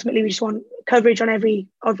 Ultimately, we just want coverage on every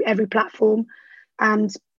platform, and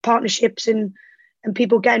partnerships and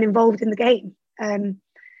people getting involved in the game.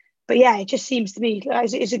 But yeah, it just seems to me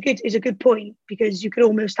it's a good point, because you could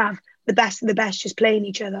almost have the best of the best just playing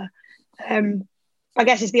each other. I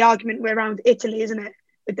guess it's the argument around Italy, isn't it,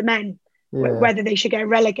 with the men, whether they should get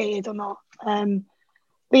relegated or not.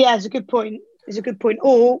 But yeah, it's a good point.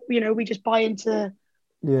 Or, you know, we just buy into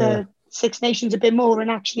the Six Nations a bit more and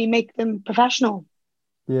actually make them professional.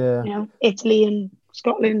 Yeah, you know, Italy and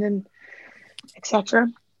Scotland and etc.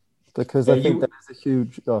 Because I think there's a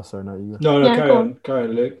huge... Oh, sorry, no, you... No, carry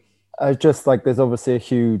on, Luke. I just like, there's obviously a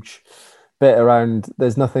huge bit around,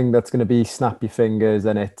 there's nothing that's going to be snap your fingers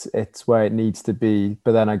and it's where it needs to be.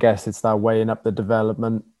 But then I guess it's that weighing up the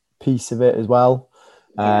development piece of it as well.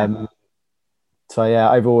 So yeah,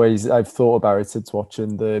 I've thought about it since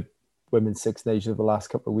watching the Women's Six Nations the last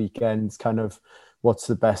couple of weekends, kind of what's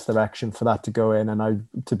the best direction for that to go in. And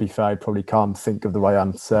to be fair, I probably can't think of the right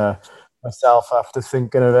answer myself after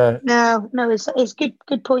thinking of it. No, it's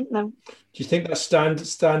good point though. Do you think that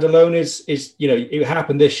standalone is you know, it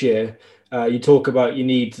happened this year? You talk about you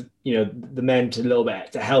need, you know, the men to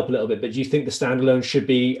help a little bit, but do you think the standalone should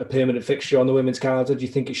be a permanent fixture on the women's calendar? Do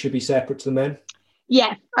you think it should be separate to the men?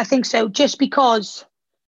 Yeah, I think so. Just because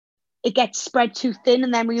it gets spread too thin,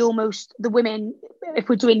 and then the women, if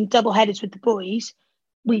we're doing double headers with the boys,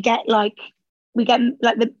 we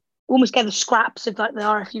almost get the scraps of like the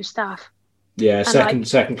RFU staff. Yeah,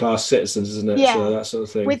 second class citizens, isn't it? Yeah, so that sort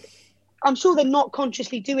of thing. I'm sure they're not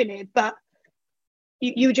consciously doing it, but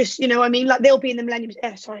you just, you know what I mean? Like, they'll be in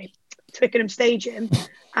the Twickenham Stadium,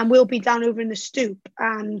 and we'll be down over in the Stoop,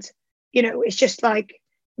 and, you know, it's just like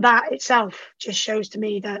that itself just shows to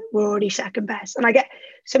me that we're already second best. And I get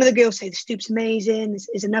some of the girls say the Stoop's amazing,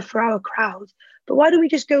 is enough for our crowd, but why don't we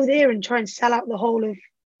just go there and try and sell out the whole of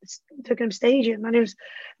Twickenham Stadium? And it was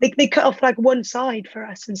they cut off like one side for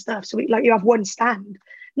us and stuff, so you have one stand.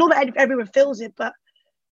 Not that everyone fills it, but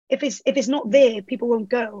if it's not there, people won't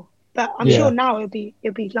go. But I'm sure now it'll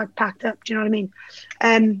be like packed up. Do you know what I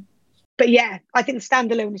mean? But yeah, I think the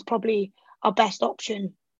standalone is probably our best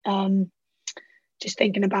option. Just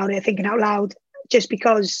thinking about it, thinking out loud, just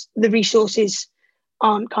because the resources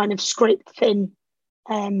aren't kind of scraped thin,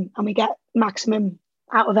 and we get maximum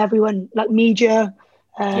out of everyone, like media.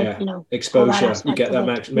 You know, exposure. You get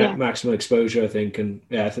that maximum exposure, I think, and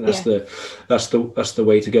I think that's the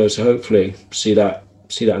way to go. So hopefully, see that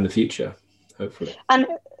in the future. Hopefully, and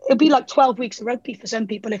it'll be like 12 weeks of rugby for some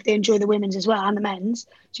people if they enjoy the women's as well and the men's.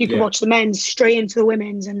 So you can watch the men's straight into the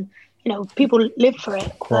women's, and you know, people live for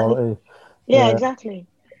it. Quality. Yeah, exactly.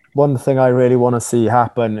 One thing I really want to see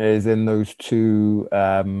happen is in those two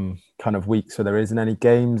kind of weeks where there isn't any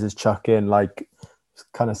games, is chuck in like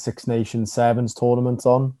kind of Six Nations Sevens tournaments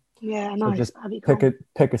on. Yeah, so nice. Just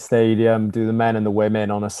pick a stadium, do the men and the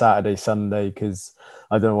women on a Saturday, Sunday, because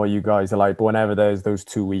I don't know what you guys are like, but whenever there's those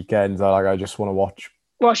 2 weekends, I just want to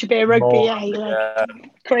watch a bit of rugby. Like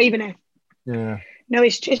craving it. Yeah. No,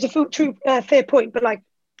 it's a true fair point, but like,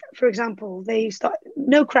 for example, they start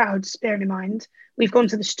no crowds. Bearing in mind, we've gone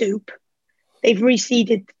to the Stoop. They've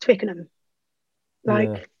reseeded Twickenham.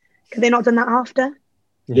 Like, could they not done that after?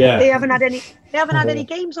 Yeah, they haven't had any. They haven't had any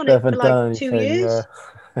games on it for like 2 years.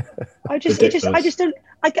 I just don't.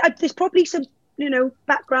 There's probably some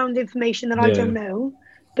background information that I don't know.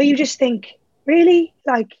 But you just think, really?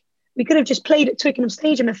 Like, we could have just played at Twickenham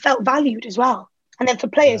Stadium and felt valued as well. And then for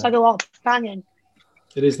players, I go, oh, banging.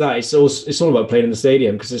 It is that. It's all about playing in the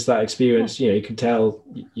stadium, because it's that experience. You can tell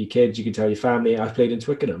your kids, you can tell your family, I've played in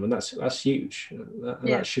Twickenham, and that's huge.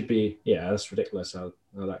 That should be, that's ridiculous how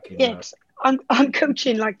that came out. I'm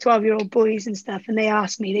coaching like 12-year-old boys and stuff, and they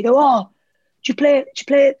ask me, they go, oh, do you play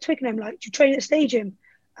at Twickenham? Like, do you train at the stadium?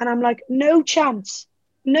 And I'm like, no chance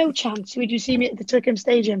would you see me at the Twickenham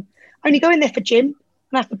Stadium. I only go in there for gym and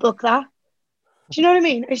I have to book that. Do you know what I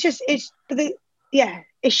mean?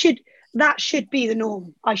 That should be the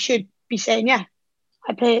norm. I should be saying, I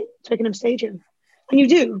play at Twickenham Stadium. And you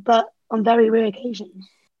do, but on very rare occasions.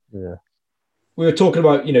 Yeah. We were talking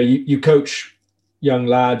about, you coach young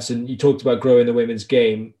lads, and you talked about growing the women's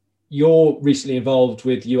game. You're recently involved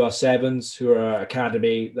with UR7s, who are an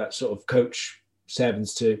academy that sort of coach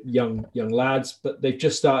sevens to young lads, but they've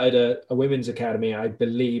just started a women's academy, I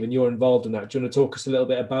believe, and you're involved in that. Do you want to talk us a little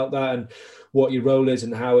bit about that and what your role is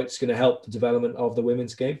and how it's going to help the development of the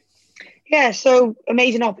women's game? Yeah, so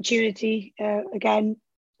amazing opportunity. Again,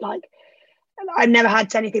 like, I've never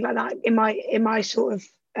had anything like that in my sort of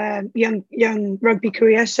young rugby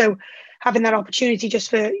career. So having that opportunity just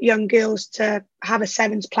for young girls to have a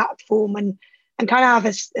sevens platform and kind of have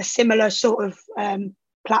a similar sort of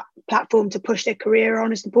platform to push their career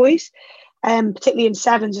on as the boys, particularly in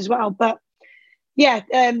sevens as well. But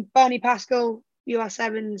Barney Pascal,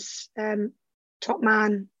 UR7's top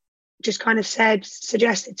man, just kind of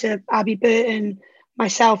suggested to Abby Burton,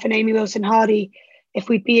 myself and Amy Wilson-Hardy, if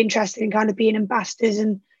we'd be interested in kind of being ambassadors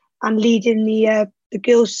and leading the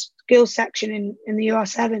girls section in the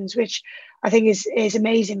UR7s, which I think is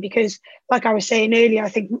amazing, because like I was saying earlier, I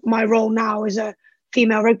think my role now as a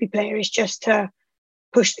female rugby player is just to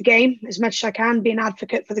push the game as much as I can, be an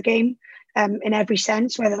advocate for the game in every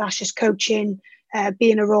sense, whether that's just coaching,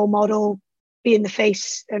 being a role model, being the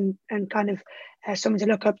face and kind of someone to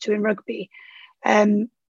look up to in rugby. But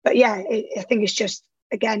I think it's just,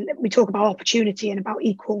 again, we talk about opportunity and about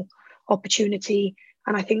equal opportunity.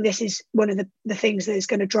 And I think this is one of the things that is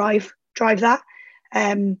going to drive that.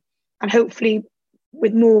 And hopefully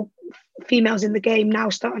with more females in the game now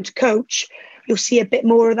starting to coach, you'll see a bit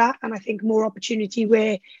more of that. And I think more opportunity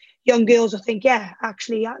where young girls will think,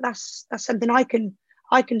 actually that's something I can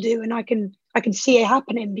do, and I can see it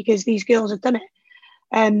happening because these girls have done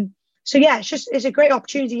it. It's a great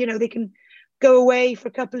opportunity. They can go away for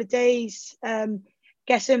a couple of days,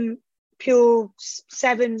 get some pure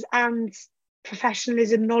sevens and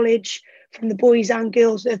professionalism knowledge from the boys and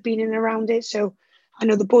girls that have been in and around it. So I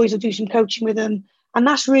know the boys will do some coaching with them, and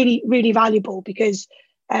that's really, really valuable, because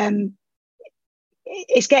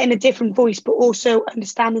it's getting a different voice, but also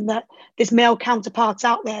understanding that there's male counterparts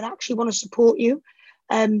out there that actually want to support you,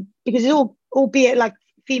 because albeit like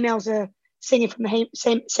females are singing from the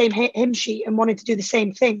same hymn sheet and wanting to do the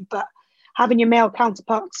same thing, but having your male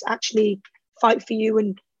counterparts actually fight for you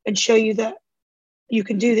and show you that you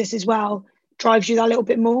can do this as well drives you that little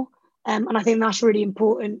bit more. And I think that's really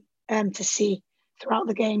important to see throughout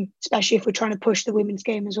the game, especially if we're trying to push the women's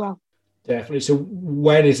game as well. Definitely. So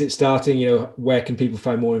when is it starting? Where can people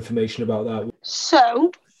find more information about that?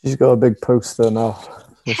 So she's got a big poster now.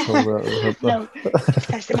 No,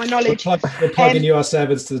 testing my knowledge. We're plugging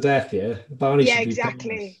UR7s to the death, yeah? Barney should be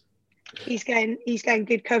exactly. He's getting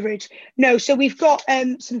good coverage. No, so we've got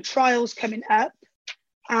some trials coming up,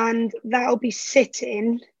 and that'll be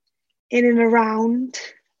sitting in and around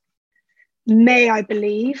May, I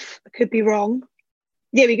believe. I could be wrong.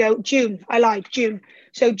 There we go. June. I lied. June.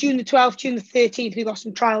 So June the 12th, June the 13th, we've got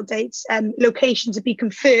some trial dates. Locations to be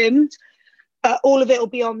confirmed, but all of it will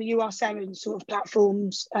be on the UR7 sort of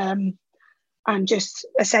platforms, and just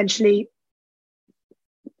essentially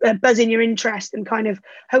buzzing your interest, and kind of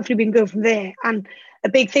hopefully we can go from there. And a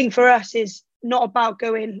big thing for us is not about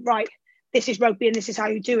going, right, this is rugby and this is how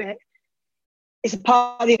you do it. It's a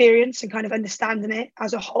part of the experience and kind of understanding it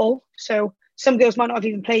as a whole. So some girls might not have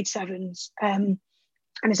even played sevens, and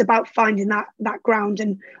it's about finding that ground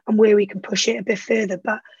and where we can push it a bit further.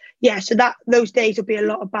 But so those days will be a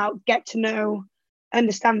lot about get to know,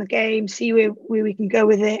 understand the game, see where we can go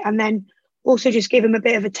with it, and then also just give them a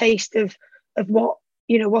bit of a taste of what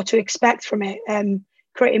to expect from it,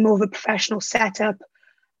 creating more of a professional setup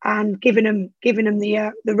and giving them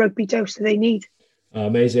the rugby dose that they need.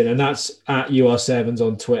 Amazing. And that's at UR7s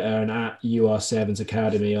on Twitter and at UR7s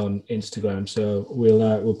Academy on Instagram. So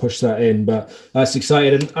we'll push that in. But that's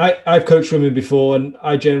exciting. And I've coached women before, and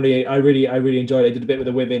I really enjoyed it. I did a bit with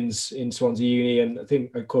the women's in Swansea Uni, and I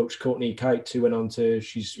think I coached Courtney Kite, who went on to,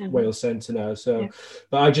 she's Wales Centre now. So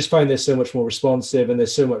but I just find they're so much more responsive, and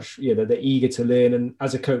there's so much, they're eager to learn. And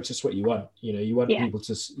as a coach, that's what you want. You want people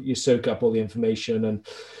to soak up all the information, and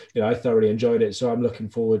I thoroughly enjoyed it. So I'm looking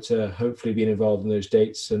forward to hopefully being involved in those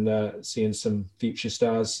dates and seeing some future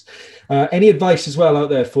stars. Any advice as well out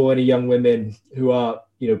there for any young women who are,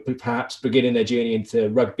 perhaps beginning their journey into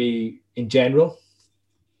rugby in general?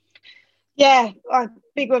 Yeah, a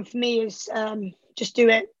big one for me is just do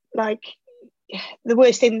it. Like, the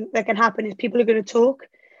worst thing that can happen is people are going to talk.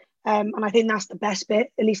 And I think that's the best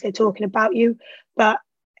bit. At least they're talking about you. But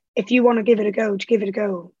if you want to give it a go, just give it a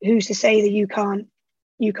go. Who's to say that you can't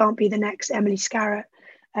be the next Emily Scarrett,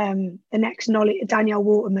 the next Danielle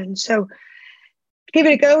Waterman? So give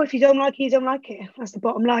it a go. If you don't like it, you don't like it. That's the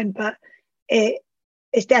bottom line. But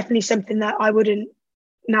it's definitely something that I wouldn't,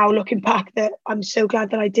 now looking back, that I'm so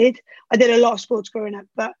glad that I did. I did a lot of sports growing up,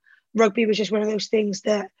 but rugby was just one of those things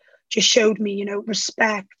that just showed me,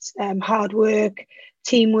 respect, hard work,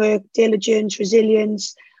 teamwork, diligence,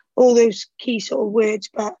 resilience, all those key sort of words.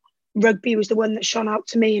 But rugby was the one that shone out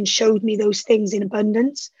to me and showed me those things in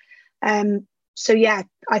abundance. So yeah,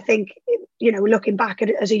 I think, looking back at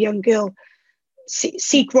it as a young girl,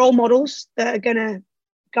 seek role models that are going to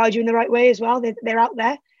guide you in the right way as well. They're out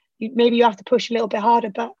there. Maybe you have to push a little bit harder,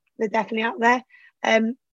 but they're definitely out there.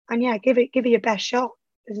 And yeah, give it your best shot.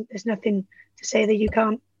 There's nothing to say that you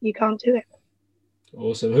can't do it.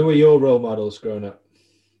 Awesome. Who were your role models growing up?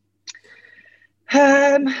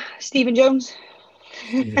 Stephen Jones.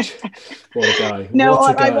 What a guy. No,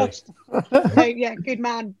 what a guy. I watched. Good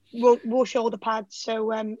man. Wore shoulder pads.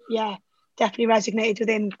 So definitely resonated with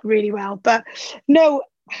him really well. But no,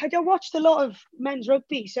 I watched a lot of men's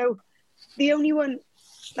rugby. So the only one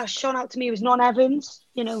that shone out to me was Non Evans.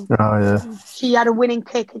 She had a winning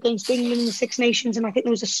kick against England in the Six Nations, and I think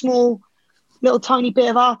there was a small, little tiny bit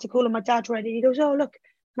of article, and my dad read it. He goes, "Oh, look,"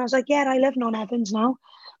 and I was like, "Yeah, I love Non Evans now,"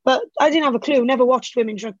 but I didn't have a clue. Never watched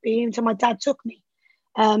women's rugby until my dad took me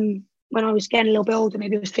when I was getting a little bit older.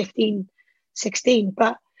 Maybe it was 15, 16.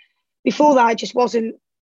 But before that, it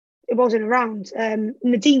wasn't around.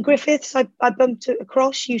 Nadine Griffiths, I bumped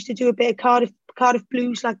across. She used to do a bit of Cardiff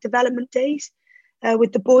Blues, like development days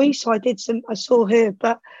with the boys. So I saw her.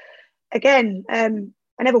 But again, I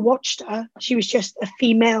never watched her. She was just a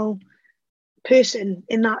female person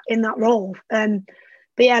in that role. But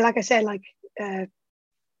yeah, like I said,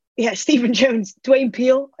 Stephen Jones, Dwayne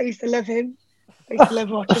Peele. I used to love him. I used to love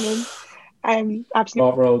watching him.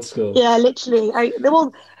 Absolutely. Proper old school. Yeah, literally.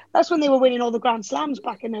 That's when they were winning all the Grand Slams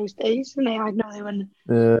back in those days, and I know they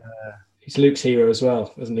were. He's Luke's hero as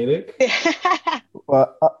well, isn't he, Luke?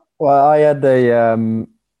 Well, I had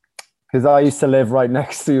because I used to live right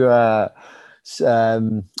next to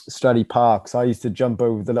Stradey Park, so I used to jump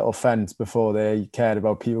over the little fence before they cared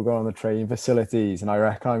about people going on the training facilities, and I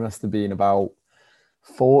reckon I must have been about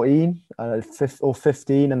 14 or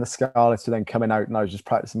 15, and the Scarlets were then coming out, and I was just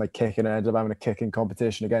practicing my kicking, and I ended up having a kicking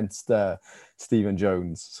competition against Stephen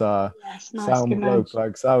Jones. So yes, nice, sound bloke,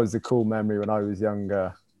 like, so that was a cool memory when I was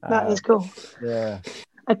younger. That is cool. Yeah,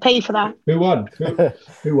 I'd pay for that. Who won?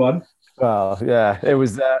 Who won? Well, yeah, it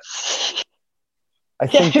was. I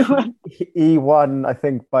think he won. I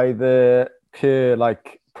think by the pure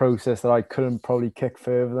process that I couldn't probably kick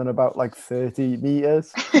further than about 30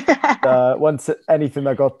 meters. Once anything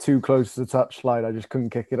that got too close to the touchline, I just couldn't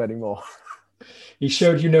kick it anymore. He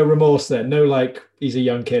showed you no remorse then. No, he's a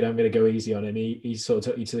young kid, I'm going to go easy on him. He sort of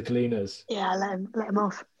took you to the cleaners. Yeah, let him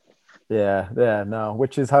off. Yeah, no,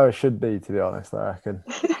 which is how it should be, to be honest, I reckon.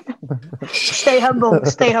 Stay humble.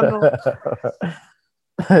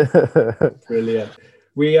 Brilliant.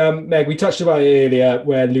 Meg, we touched about it earlier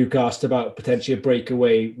where Luke asked about potentially a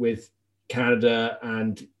breakaway with Canada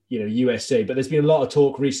and USA, but there's been a lot of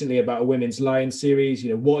talk recently about a women's Lions series.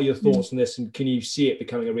 What are your thoughts on this, and can you see it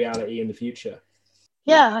becoming a reality in the future?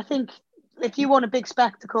 Yeah, I think if you want a big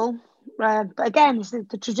spectacle, but again, it's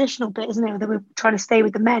the traditional bit, isn't it, that we're trying to stay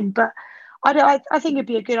with the men. But I think it'd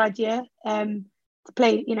be a good idea to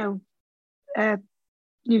play,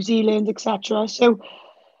 New Zealand, etc. So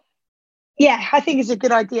yeah, I think it's a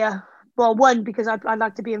good idea. Well, one, because I'd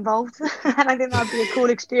like to be involved, and I think that'd be a cool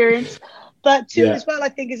experience. But two, as well, I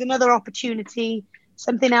think is another opportunity,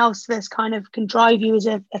 something else that's kind of can drive you as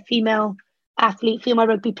a female athlete, female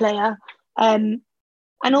rugby player, and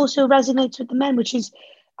also resonates with the men, which is,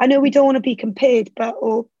 I know we don't want to be compared,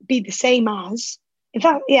 or be the same as. In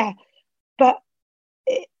fact, yeah, but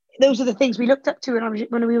those are the things we looked up to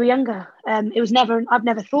when we were younger. I've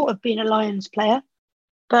never thought of being a Lions player,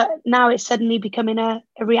 but now it's suddenly becoming a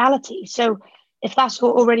reality. So if that's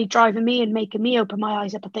already driving me and making me open my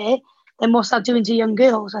eyes up a bit, then what's that doing to young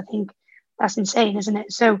girls? I think that's insane, isn't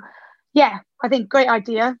it? So yeah, I think great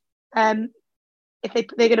idea. If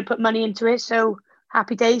they're going to put money into it, so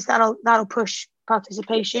happy days. That'll push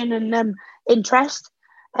participation and interest.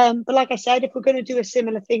 But like I said, if we're going to do a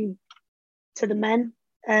similar thing to the men,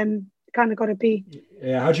 kind of got to be.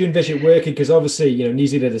 Yeah, how do you envision it working? Because obviously, you know, New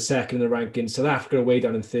Zealand are second in the rankings, South Africa are way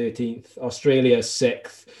down in 13th, Australia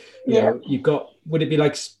 6th. You know, you've got. Would it be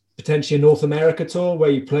like potentially a North America tour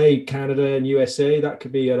where you play Canada and USA? That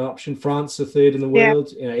could be an option. France are third in the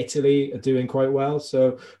world. You know, Italy are doing quite well.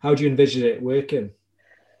 So, how do you envision it working?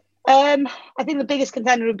 I think the biggest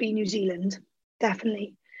contender would be New Zealand,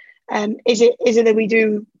 definitely. Is it that we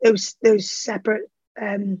do those separate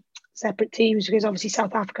teams, because obviously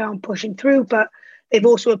South Africa aren't pushing through, but they've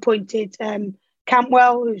also appointed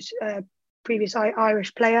Campwell, who's a previous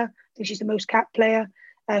Irish player. I think she's the most capped player,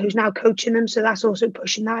 who's now coaching them. So that's also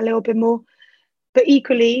pushing that a little bit more. But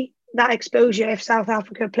equally, that exposure, if South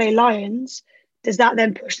Africa play Lions, does that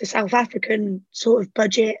then push the South African sort of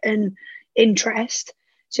budget and interest?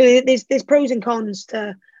 So there's pros and cons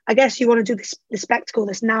to. I guess you want to do the spectacle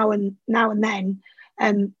that's now and then,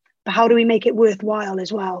 but how do we make it worthwhile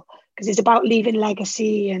as well? Because it's about leaving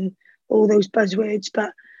legacy and all those buzzwords,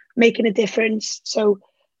 but making a difference. So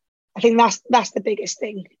I think that's the biggest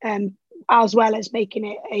thing, as well as making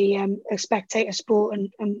it a spectator sport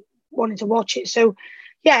and wanting to watch it. So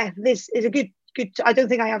yeah, this is a good. I don't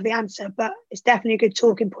think I have the answer, but it's definitely a good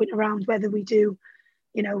talking point around whether we do,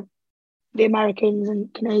 you know, the Americans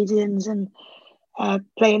and Canadians and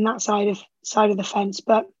playing that side of the fence.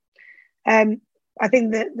 But I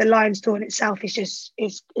think that the Lions tour in itself is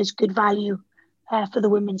good value for the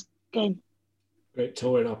women's game. Great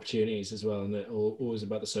touring opportunities as well, and they're always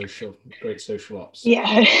about the great social ops.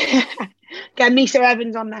 Yeah, get Misa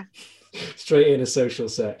Evans on there. Straight in a social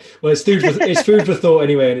set. Well, it's food for thought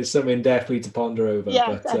anyway, and it's something definitely to ponder over.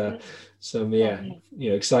 Yeah, but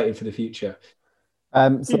exciting for the future.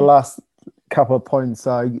 So the last couple of points,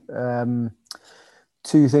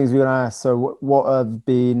 two things we're going to ask. So what have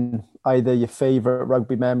been either your favourite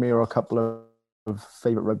rugby memory or a couple of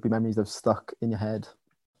favourite rugby memories that have stuck in your head?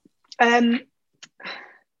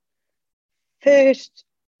 First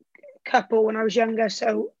couple when I was younger,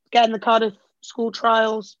 so getting the Cardiff school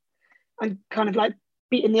trials and kind of like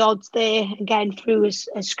beating the odds there and getting through as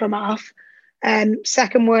scrum half.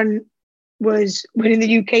 Second one was winning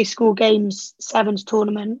the UK school games sevens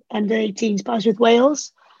tournament under 18s, but I was with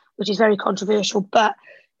Wales, which is very controversial, but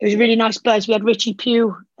it was a really nice buzz. We had Richie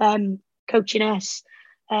Pugh coaching us.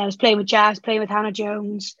 I was playing with Jazz, playing with Hannah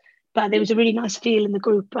Jones, but there was a really nice feel in the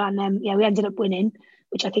group, and we ended up winning,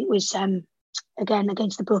 which I think was again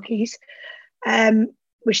against the bookies,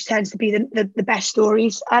 which tends to be the best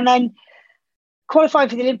stories. And then qualifying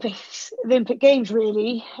for the Olympic Games,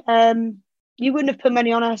 really. You wouldn't have put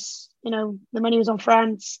money on us. You know, the money was on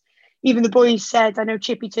France. Even the boys said, I know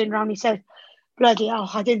Chippy turned around, he said, bloody hell,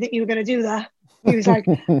 I didn't think you were going to do that. He was like,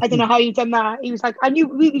 I don't know how you've done that. He was like, he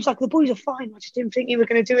was like, the boys are fine. I just didn't think you were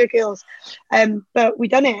going to do it, girls. But we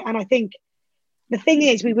done it. And I think the thing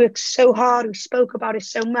is, we worked so hard, we spoke about it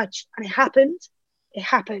so much, and it happened. It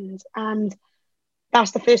happened. And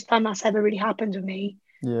that's the first time that's ever really happened with me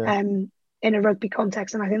in a rugby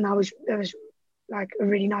context. And I think that was like a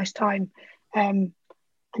really nice time. And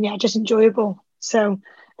yeah, just enjoyable. So,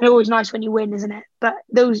 and always nice when you win, isn't it? But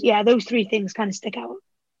those three things kind of stick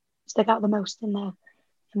out the most in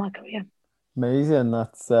my career. Amazing.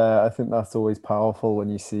 That's I think that's always powerful when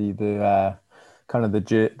you see the kind of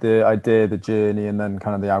the idea, the journey, and then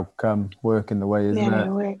kind of the outcome working the way, isn't it? It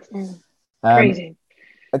works. Yeah. Crazy.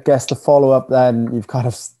 I guess the follow up then, you've kind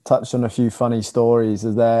of touched on a few funny stories.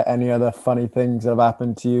 Is there any other funny things that have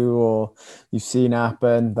happened to you or you've seen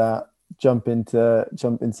happen that jump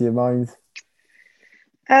into your mind?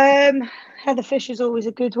 Heather Fisher's always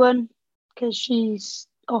a good one because she's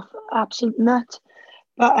off absolute nut.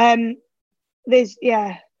 But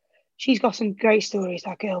she's got some great stories,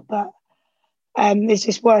 that girl. But there's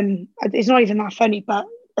this one, it's not even that funny, but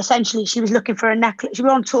essentially she was looking for a necklace. She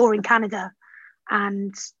was on tour in Canada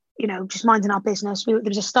and, you know, just minding our business. There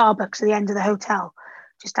was a Starbucks at the end of the hotel,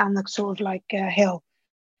 just down the sort of like hill.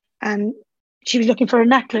 And she was looking for a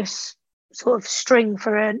necklace, sort of string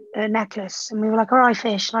for a necklace. And we were like, all right,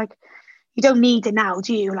 Fish, like, you don't need it now,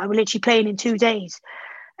 do you? Like, we're literally playing in 2 days.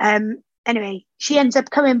 Anyway, she ends up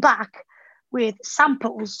coming back with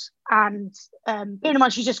samples and bearing in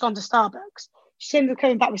mind she's just gone to Starbucks. She ends up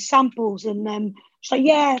coming back with samples and She's like,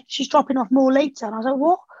 yeah, she's dropping off more later. And I was like,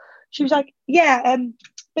 what? She was like, yeah,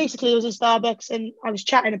 basically it was in Starbucks and I was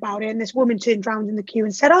chatting about it. And this woman turned around in the queue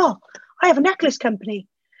and said, oh, I have a necklace company.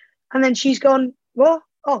 And then she's gone, what?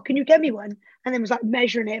 Oh, can you get me one? And then was like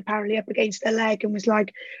measuring it apparently up against her leg and was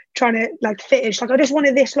like trying to like fit it. She's like, I just want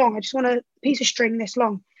it this long. I just want a piece of string this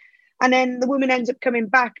long. And then the woman ends up coming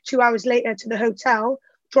back 2 hours later to the hotel,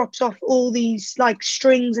 drops off all these like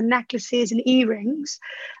strings and necklaces and earrings.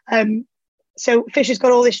 So Fisher's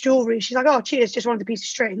got all this jewelry. She's like, oh, cheers, just wanted a piece of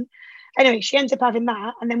string. Anyway, she ends up having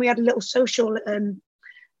that. And then we had a little social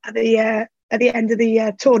at the end of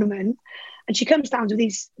the tournament. And she comes down with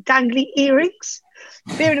these dangly earrings.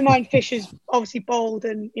 Bearing in mind, Fisher's obviously bald,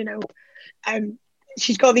 and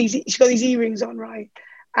she's got these earrings on, right?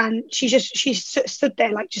 And she stood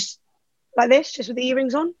there like just like this, just with the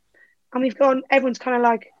earrings on. And we've gone. Everyone's kind of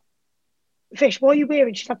like, Fish, what are you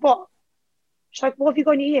wearing? She's like, what? She's like, what have you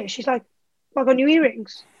got in your ear? She's like, well, I got new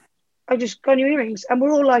earrings. I just got new earrings, and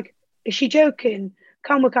we're all like, is she joking?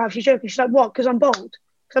 Can't work out if she's joking. She's like, what? Because I'm bald.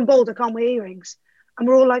 Because I'm bald, I can't wear earrings. And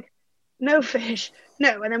we're all like, no, Fish,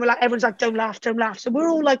 no. And then we're like, everyone's like, don't laugh. So we're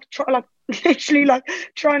all like, literally like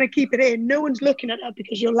trying to keep it in. No one's looking at her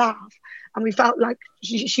because you'll laugh. And we felt like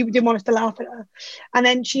she didn't want us to laugh at her. And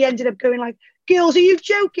then she ended up going like, girls, are you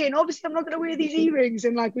joking? Obviously, I'm not going to wear these earrings.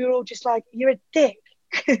 And like, we were all just like, you're a dick.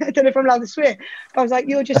 I don't know if I'm allowed to swear. I was like,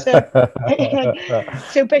 you're just so,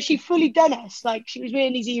 but she fully done us. Like, she was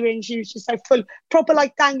wearing these earrings. She was just like full, proper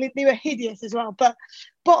like dangling. They were hideous as well. But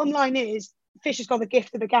bottom line is, Fisher's got the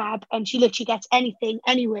gift of the gab, and she literally gets anything,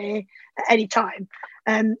 anywhere, at any time.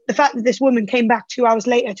 The fact that this woman came back 2 hours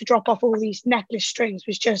later to drop off all these necklace strings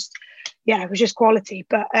was just, it was just quality.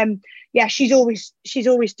 But she's always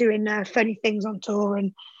doing funny things on tour,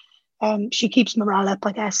 and she keeps morale up,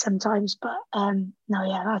 I guess, sometimes. But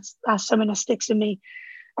that's something that sticks to me.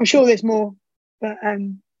 I'm sure there's more, but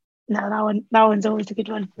that one's always a good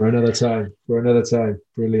one. For another time.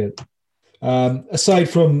 Brilliant. Aside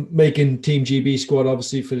from making Team GB squad,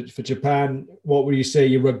 obviously for Japan, what would you say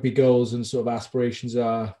your rugby goals and sort of aspirations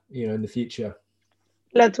are, in the future?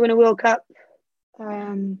 Love to win a World Cup,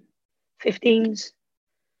 15s.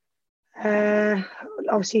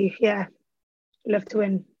 Obviously, love to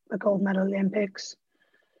win a gold medal at the Olympics.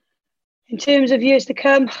 In terms of years to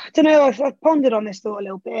come, I don't know. I've pondered on this thought a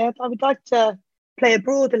little bit. I would like to play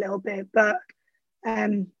abroad a little bit, but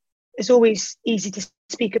it's always easy to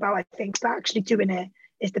speak about, I think, but actually doing it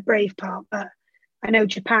is the brave part. But I know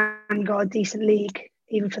Japan got a decent league,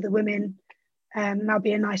 even for the women. That'll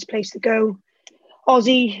be a nice place to go.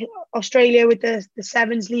 Australia with the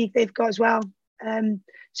Sevens League they've got as well.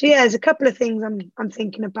 There's a couple of things I'm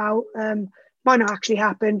thinking about. Might not actually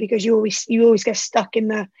happen because you always get stuck in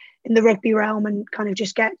the rugby realm and kind of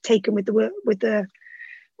just get taken with the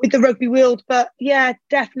rugby world. But yeah,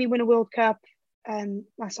 definitely win a World Cup.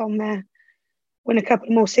 That's on there. Win a couple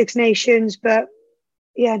more Six Nations, but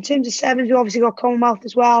in terms of sevens, we obviously got Commonwealth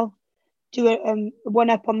as well. Do a one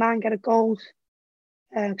up on that and get a gold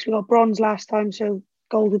because we got bronze last time, so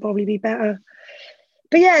gold would probably be better.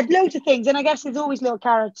 But loads of things, and I guess there's always little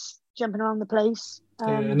carrots jumping around the place.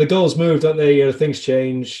 And the goals move, don't they? Things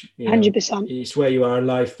change. 100%. It's where you are in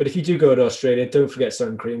life. But if you do go to Australia, don't forget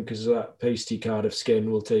sun cream because that pasty Cardiff skin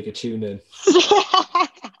will take a tune in.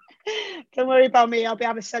 Don't worry about me. I'll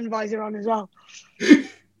have a sun visor on as well.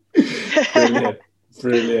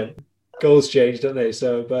 Brilliant. Goals change, don't they?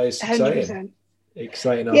 So, but it's exciting. 100%.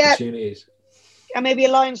 Exciting opportunities. And maybe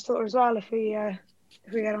a Lions tour as well if we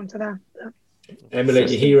get onto that. Emulate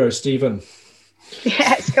your hero, Stephen.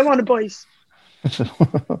 Yes, come on, the boys.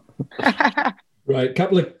 Right,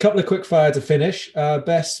 couple of quick fire to finish.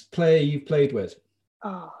 Best player you've played with?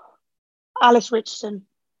 Oh, Alice Richardson.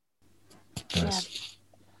 Nice. Yeah.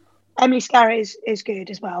 Emily Scarrett is good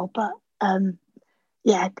as well, but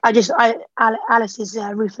Alice's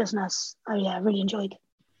ruthlessness, I really enjoyed.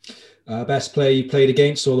 Best player you played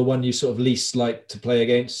against, or the one you sort of least like to play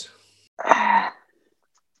against?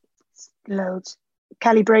 Loads.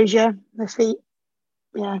 Kelly Brazier, the feet.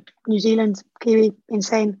 Yeah, New Zealand, Kiwi,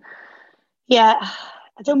 insane. Yeah,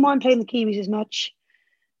 I don't mind playing the Kiwis as much,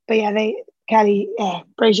 but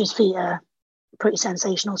Brazier's feet are pretty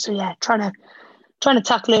sensational. So trying to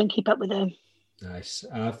tackle her and keep up with her. Nice.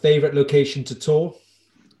 Favorite location to tour?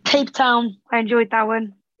 Cape Town. I enjoyed that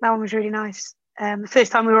one. That one was really nice. The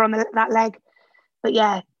first time we were on that leg, but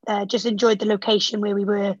just enjoyed the location where we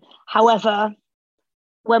were. However,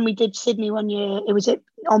 when we did Sydney one year, it was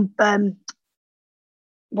on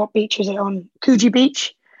what beach was it on? Coogee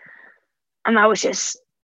Beach, and that was just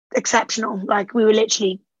exceptional. Like we were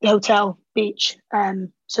literally the hotel beach,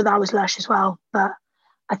 so that was lush as well. But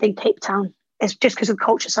I think Cape Town it's just because of the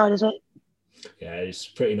culture side of it. Yeah, it's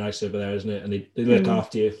pretty nice over there, isn't it? And they look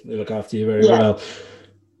after you. They look after you very well.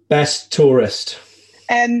 Best tourist?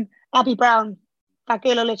 Abby Brown. That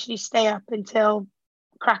girl will literally stay up until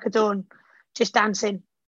crack of dawn, just dancing.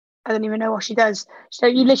 I don't even know what she does. So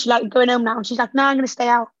you literally like going home now, and she's like, "No, I'm going to stay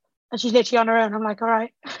out," and she's literally on her own. I'm like, "All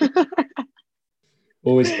right."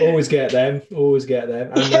 always get them. Always get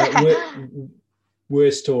them. And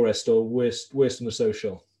worst tourist or worst on the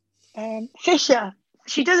social? Fisher.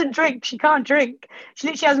 She doesn't drink. She can't drink. She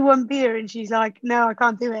literally has one beer, and she's like, "No, I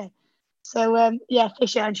can't do it." So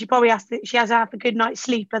Fisher, and she probably has to have a good night's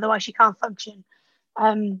sleep, otherwise she can't function.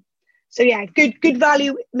 So yeah, good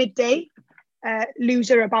value midday.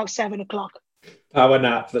 Loser about 7 o'clock. Power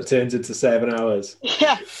nap that turns into 7 hours.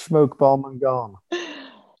 Yeah. Smoke bomb and gone.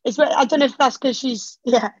 I don't know if that's because she's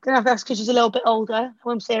a little bit older. I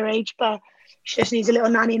won't say her age, but she just needs a little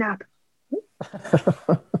nanny nap.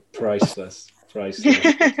 Priceless.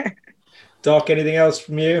 Doc, anything else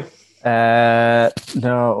from you? No,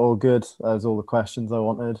 all good. That was all the questions I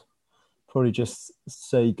wanted. Probably just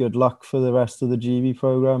say good luck for the rest of the GB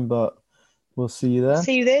program, but we'll see you there.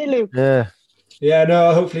 See you there, Luke. Yeah, no,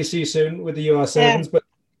 I'll hopefully see you soon with the UR7s, but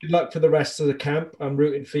good luck for the rest of the camp. I'm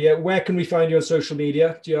rooting for you. Where can we find you on social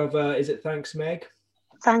media? Do you have, is it Thanks Meg?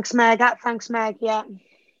 Thanks Meg, Thanks Meg, yeah.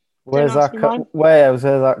 Where's that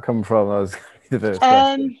come from? That was the first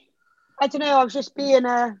question. I don't know, I was just being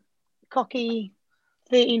a cocky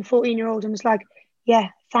 13, 14-year-old and was like, yeah,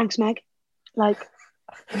 thanks Meg. Like,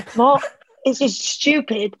 what? It's just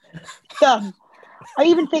stupid, dumb. I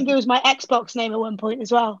even think it was my Xbox name at one point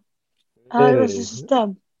as well. It was just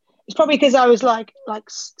dumb. It's probably because I was like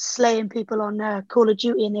slaying people on Call of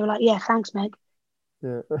Duty, and they were like, "Yeah, thanks, Meg."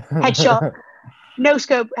 Yeah. Headshot, no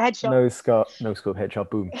scope, headshot. No scope, headshot.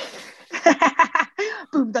 Boom.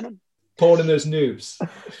 Boom, done him. Porn in those noobs.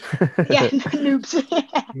 Yeah, noobs.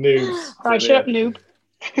 Noobs. All right, shut up, noob.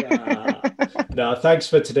 No, thanks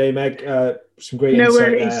for today, Meg. Some great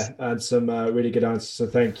insight there and some really good answers. So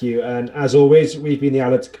thank you. And as always, we've been the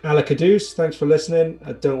Alacadoos. Thanks for listening.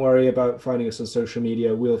 Don't worry about finding us on social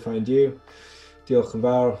media. We'll find you. Diolch yn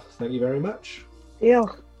fawr. Thank you very much.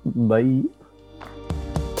 Diolch. Bye.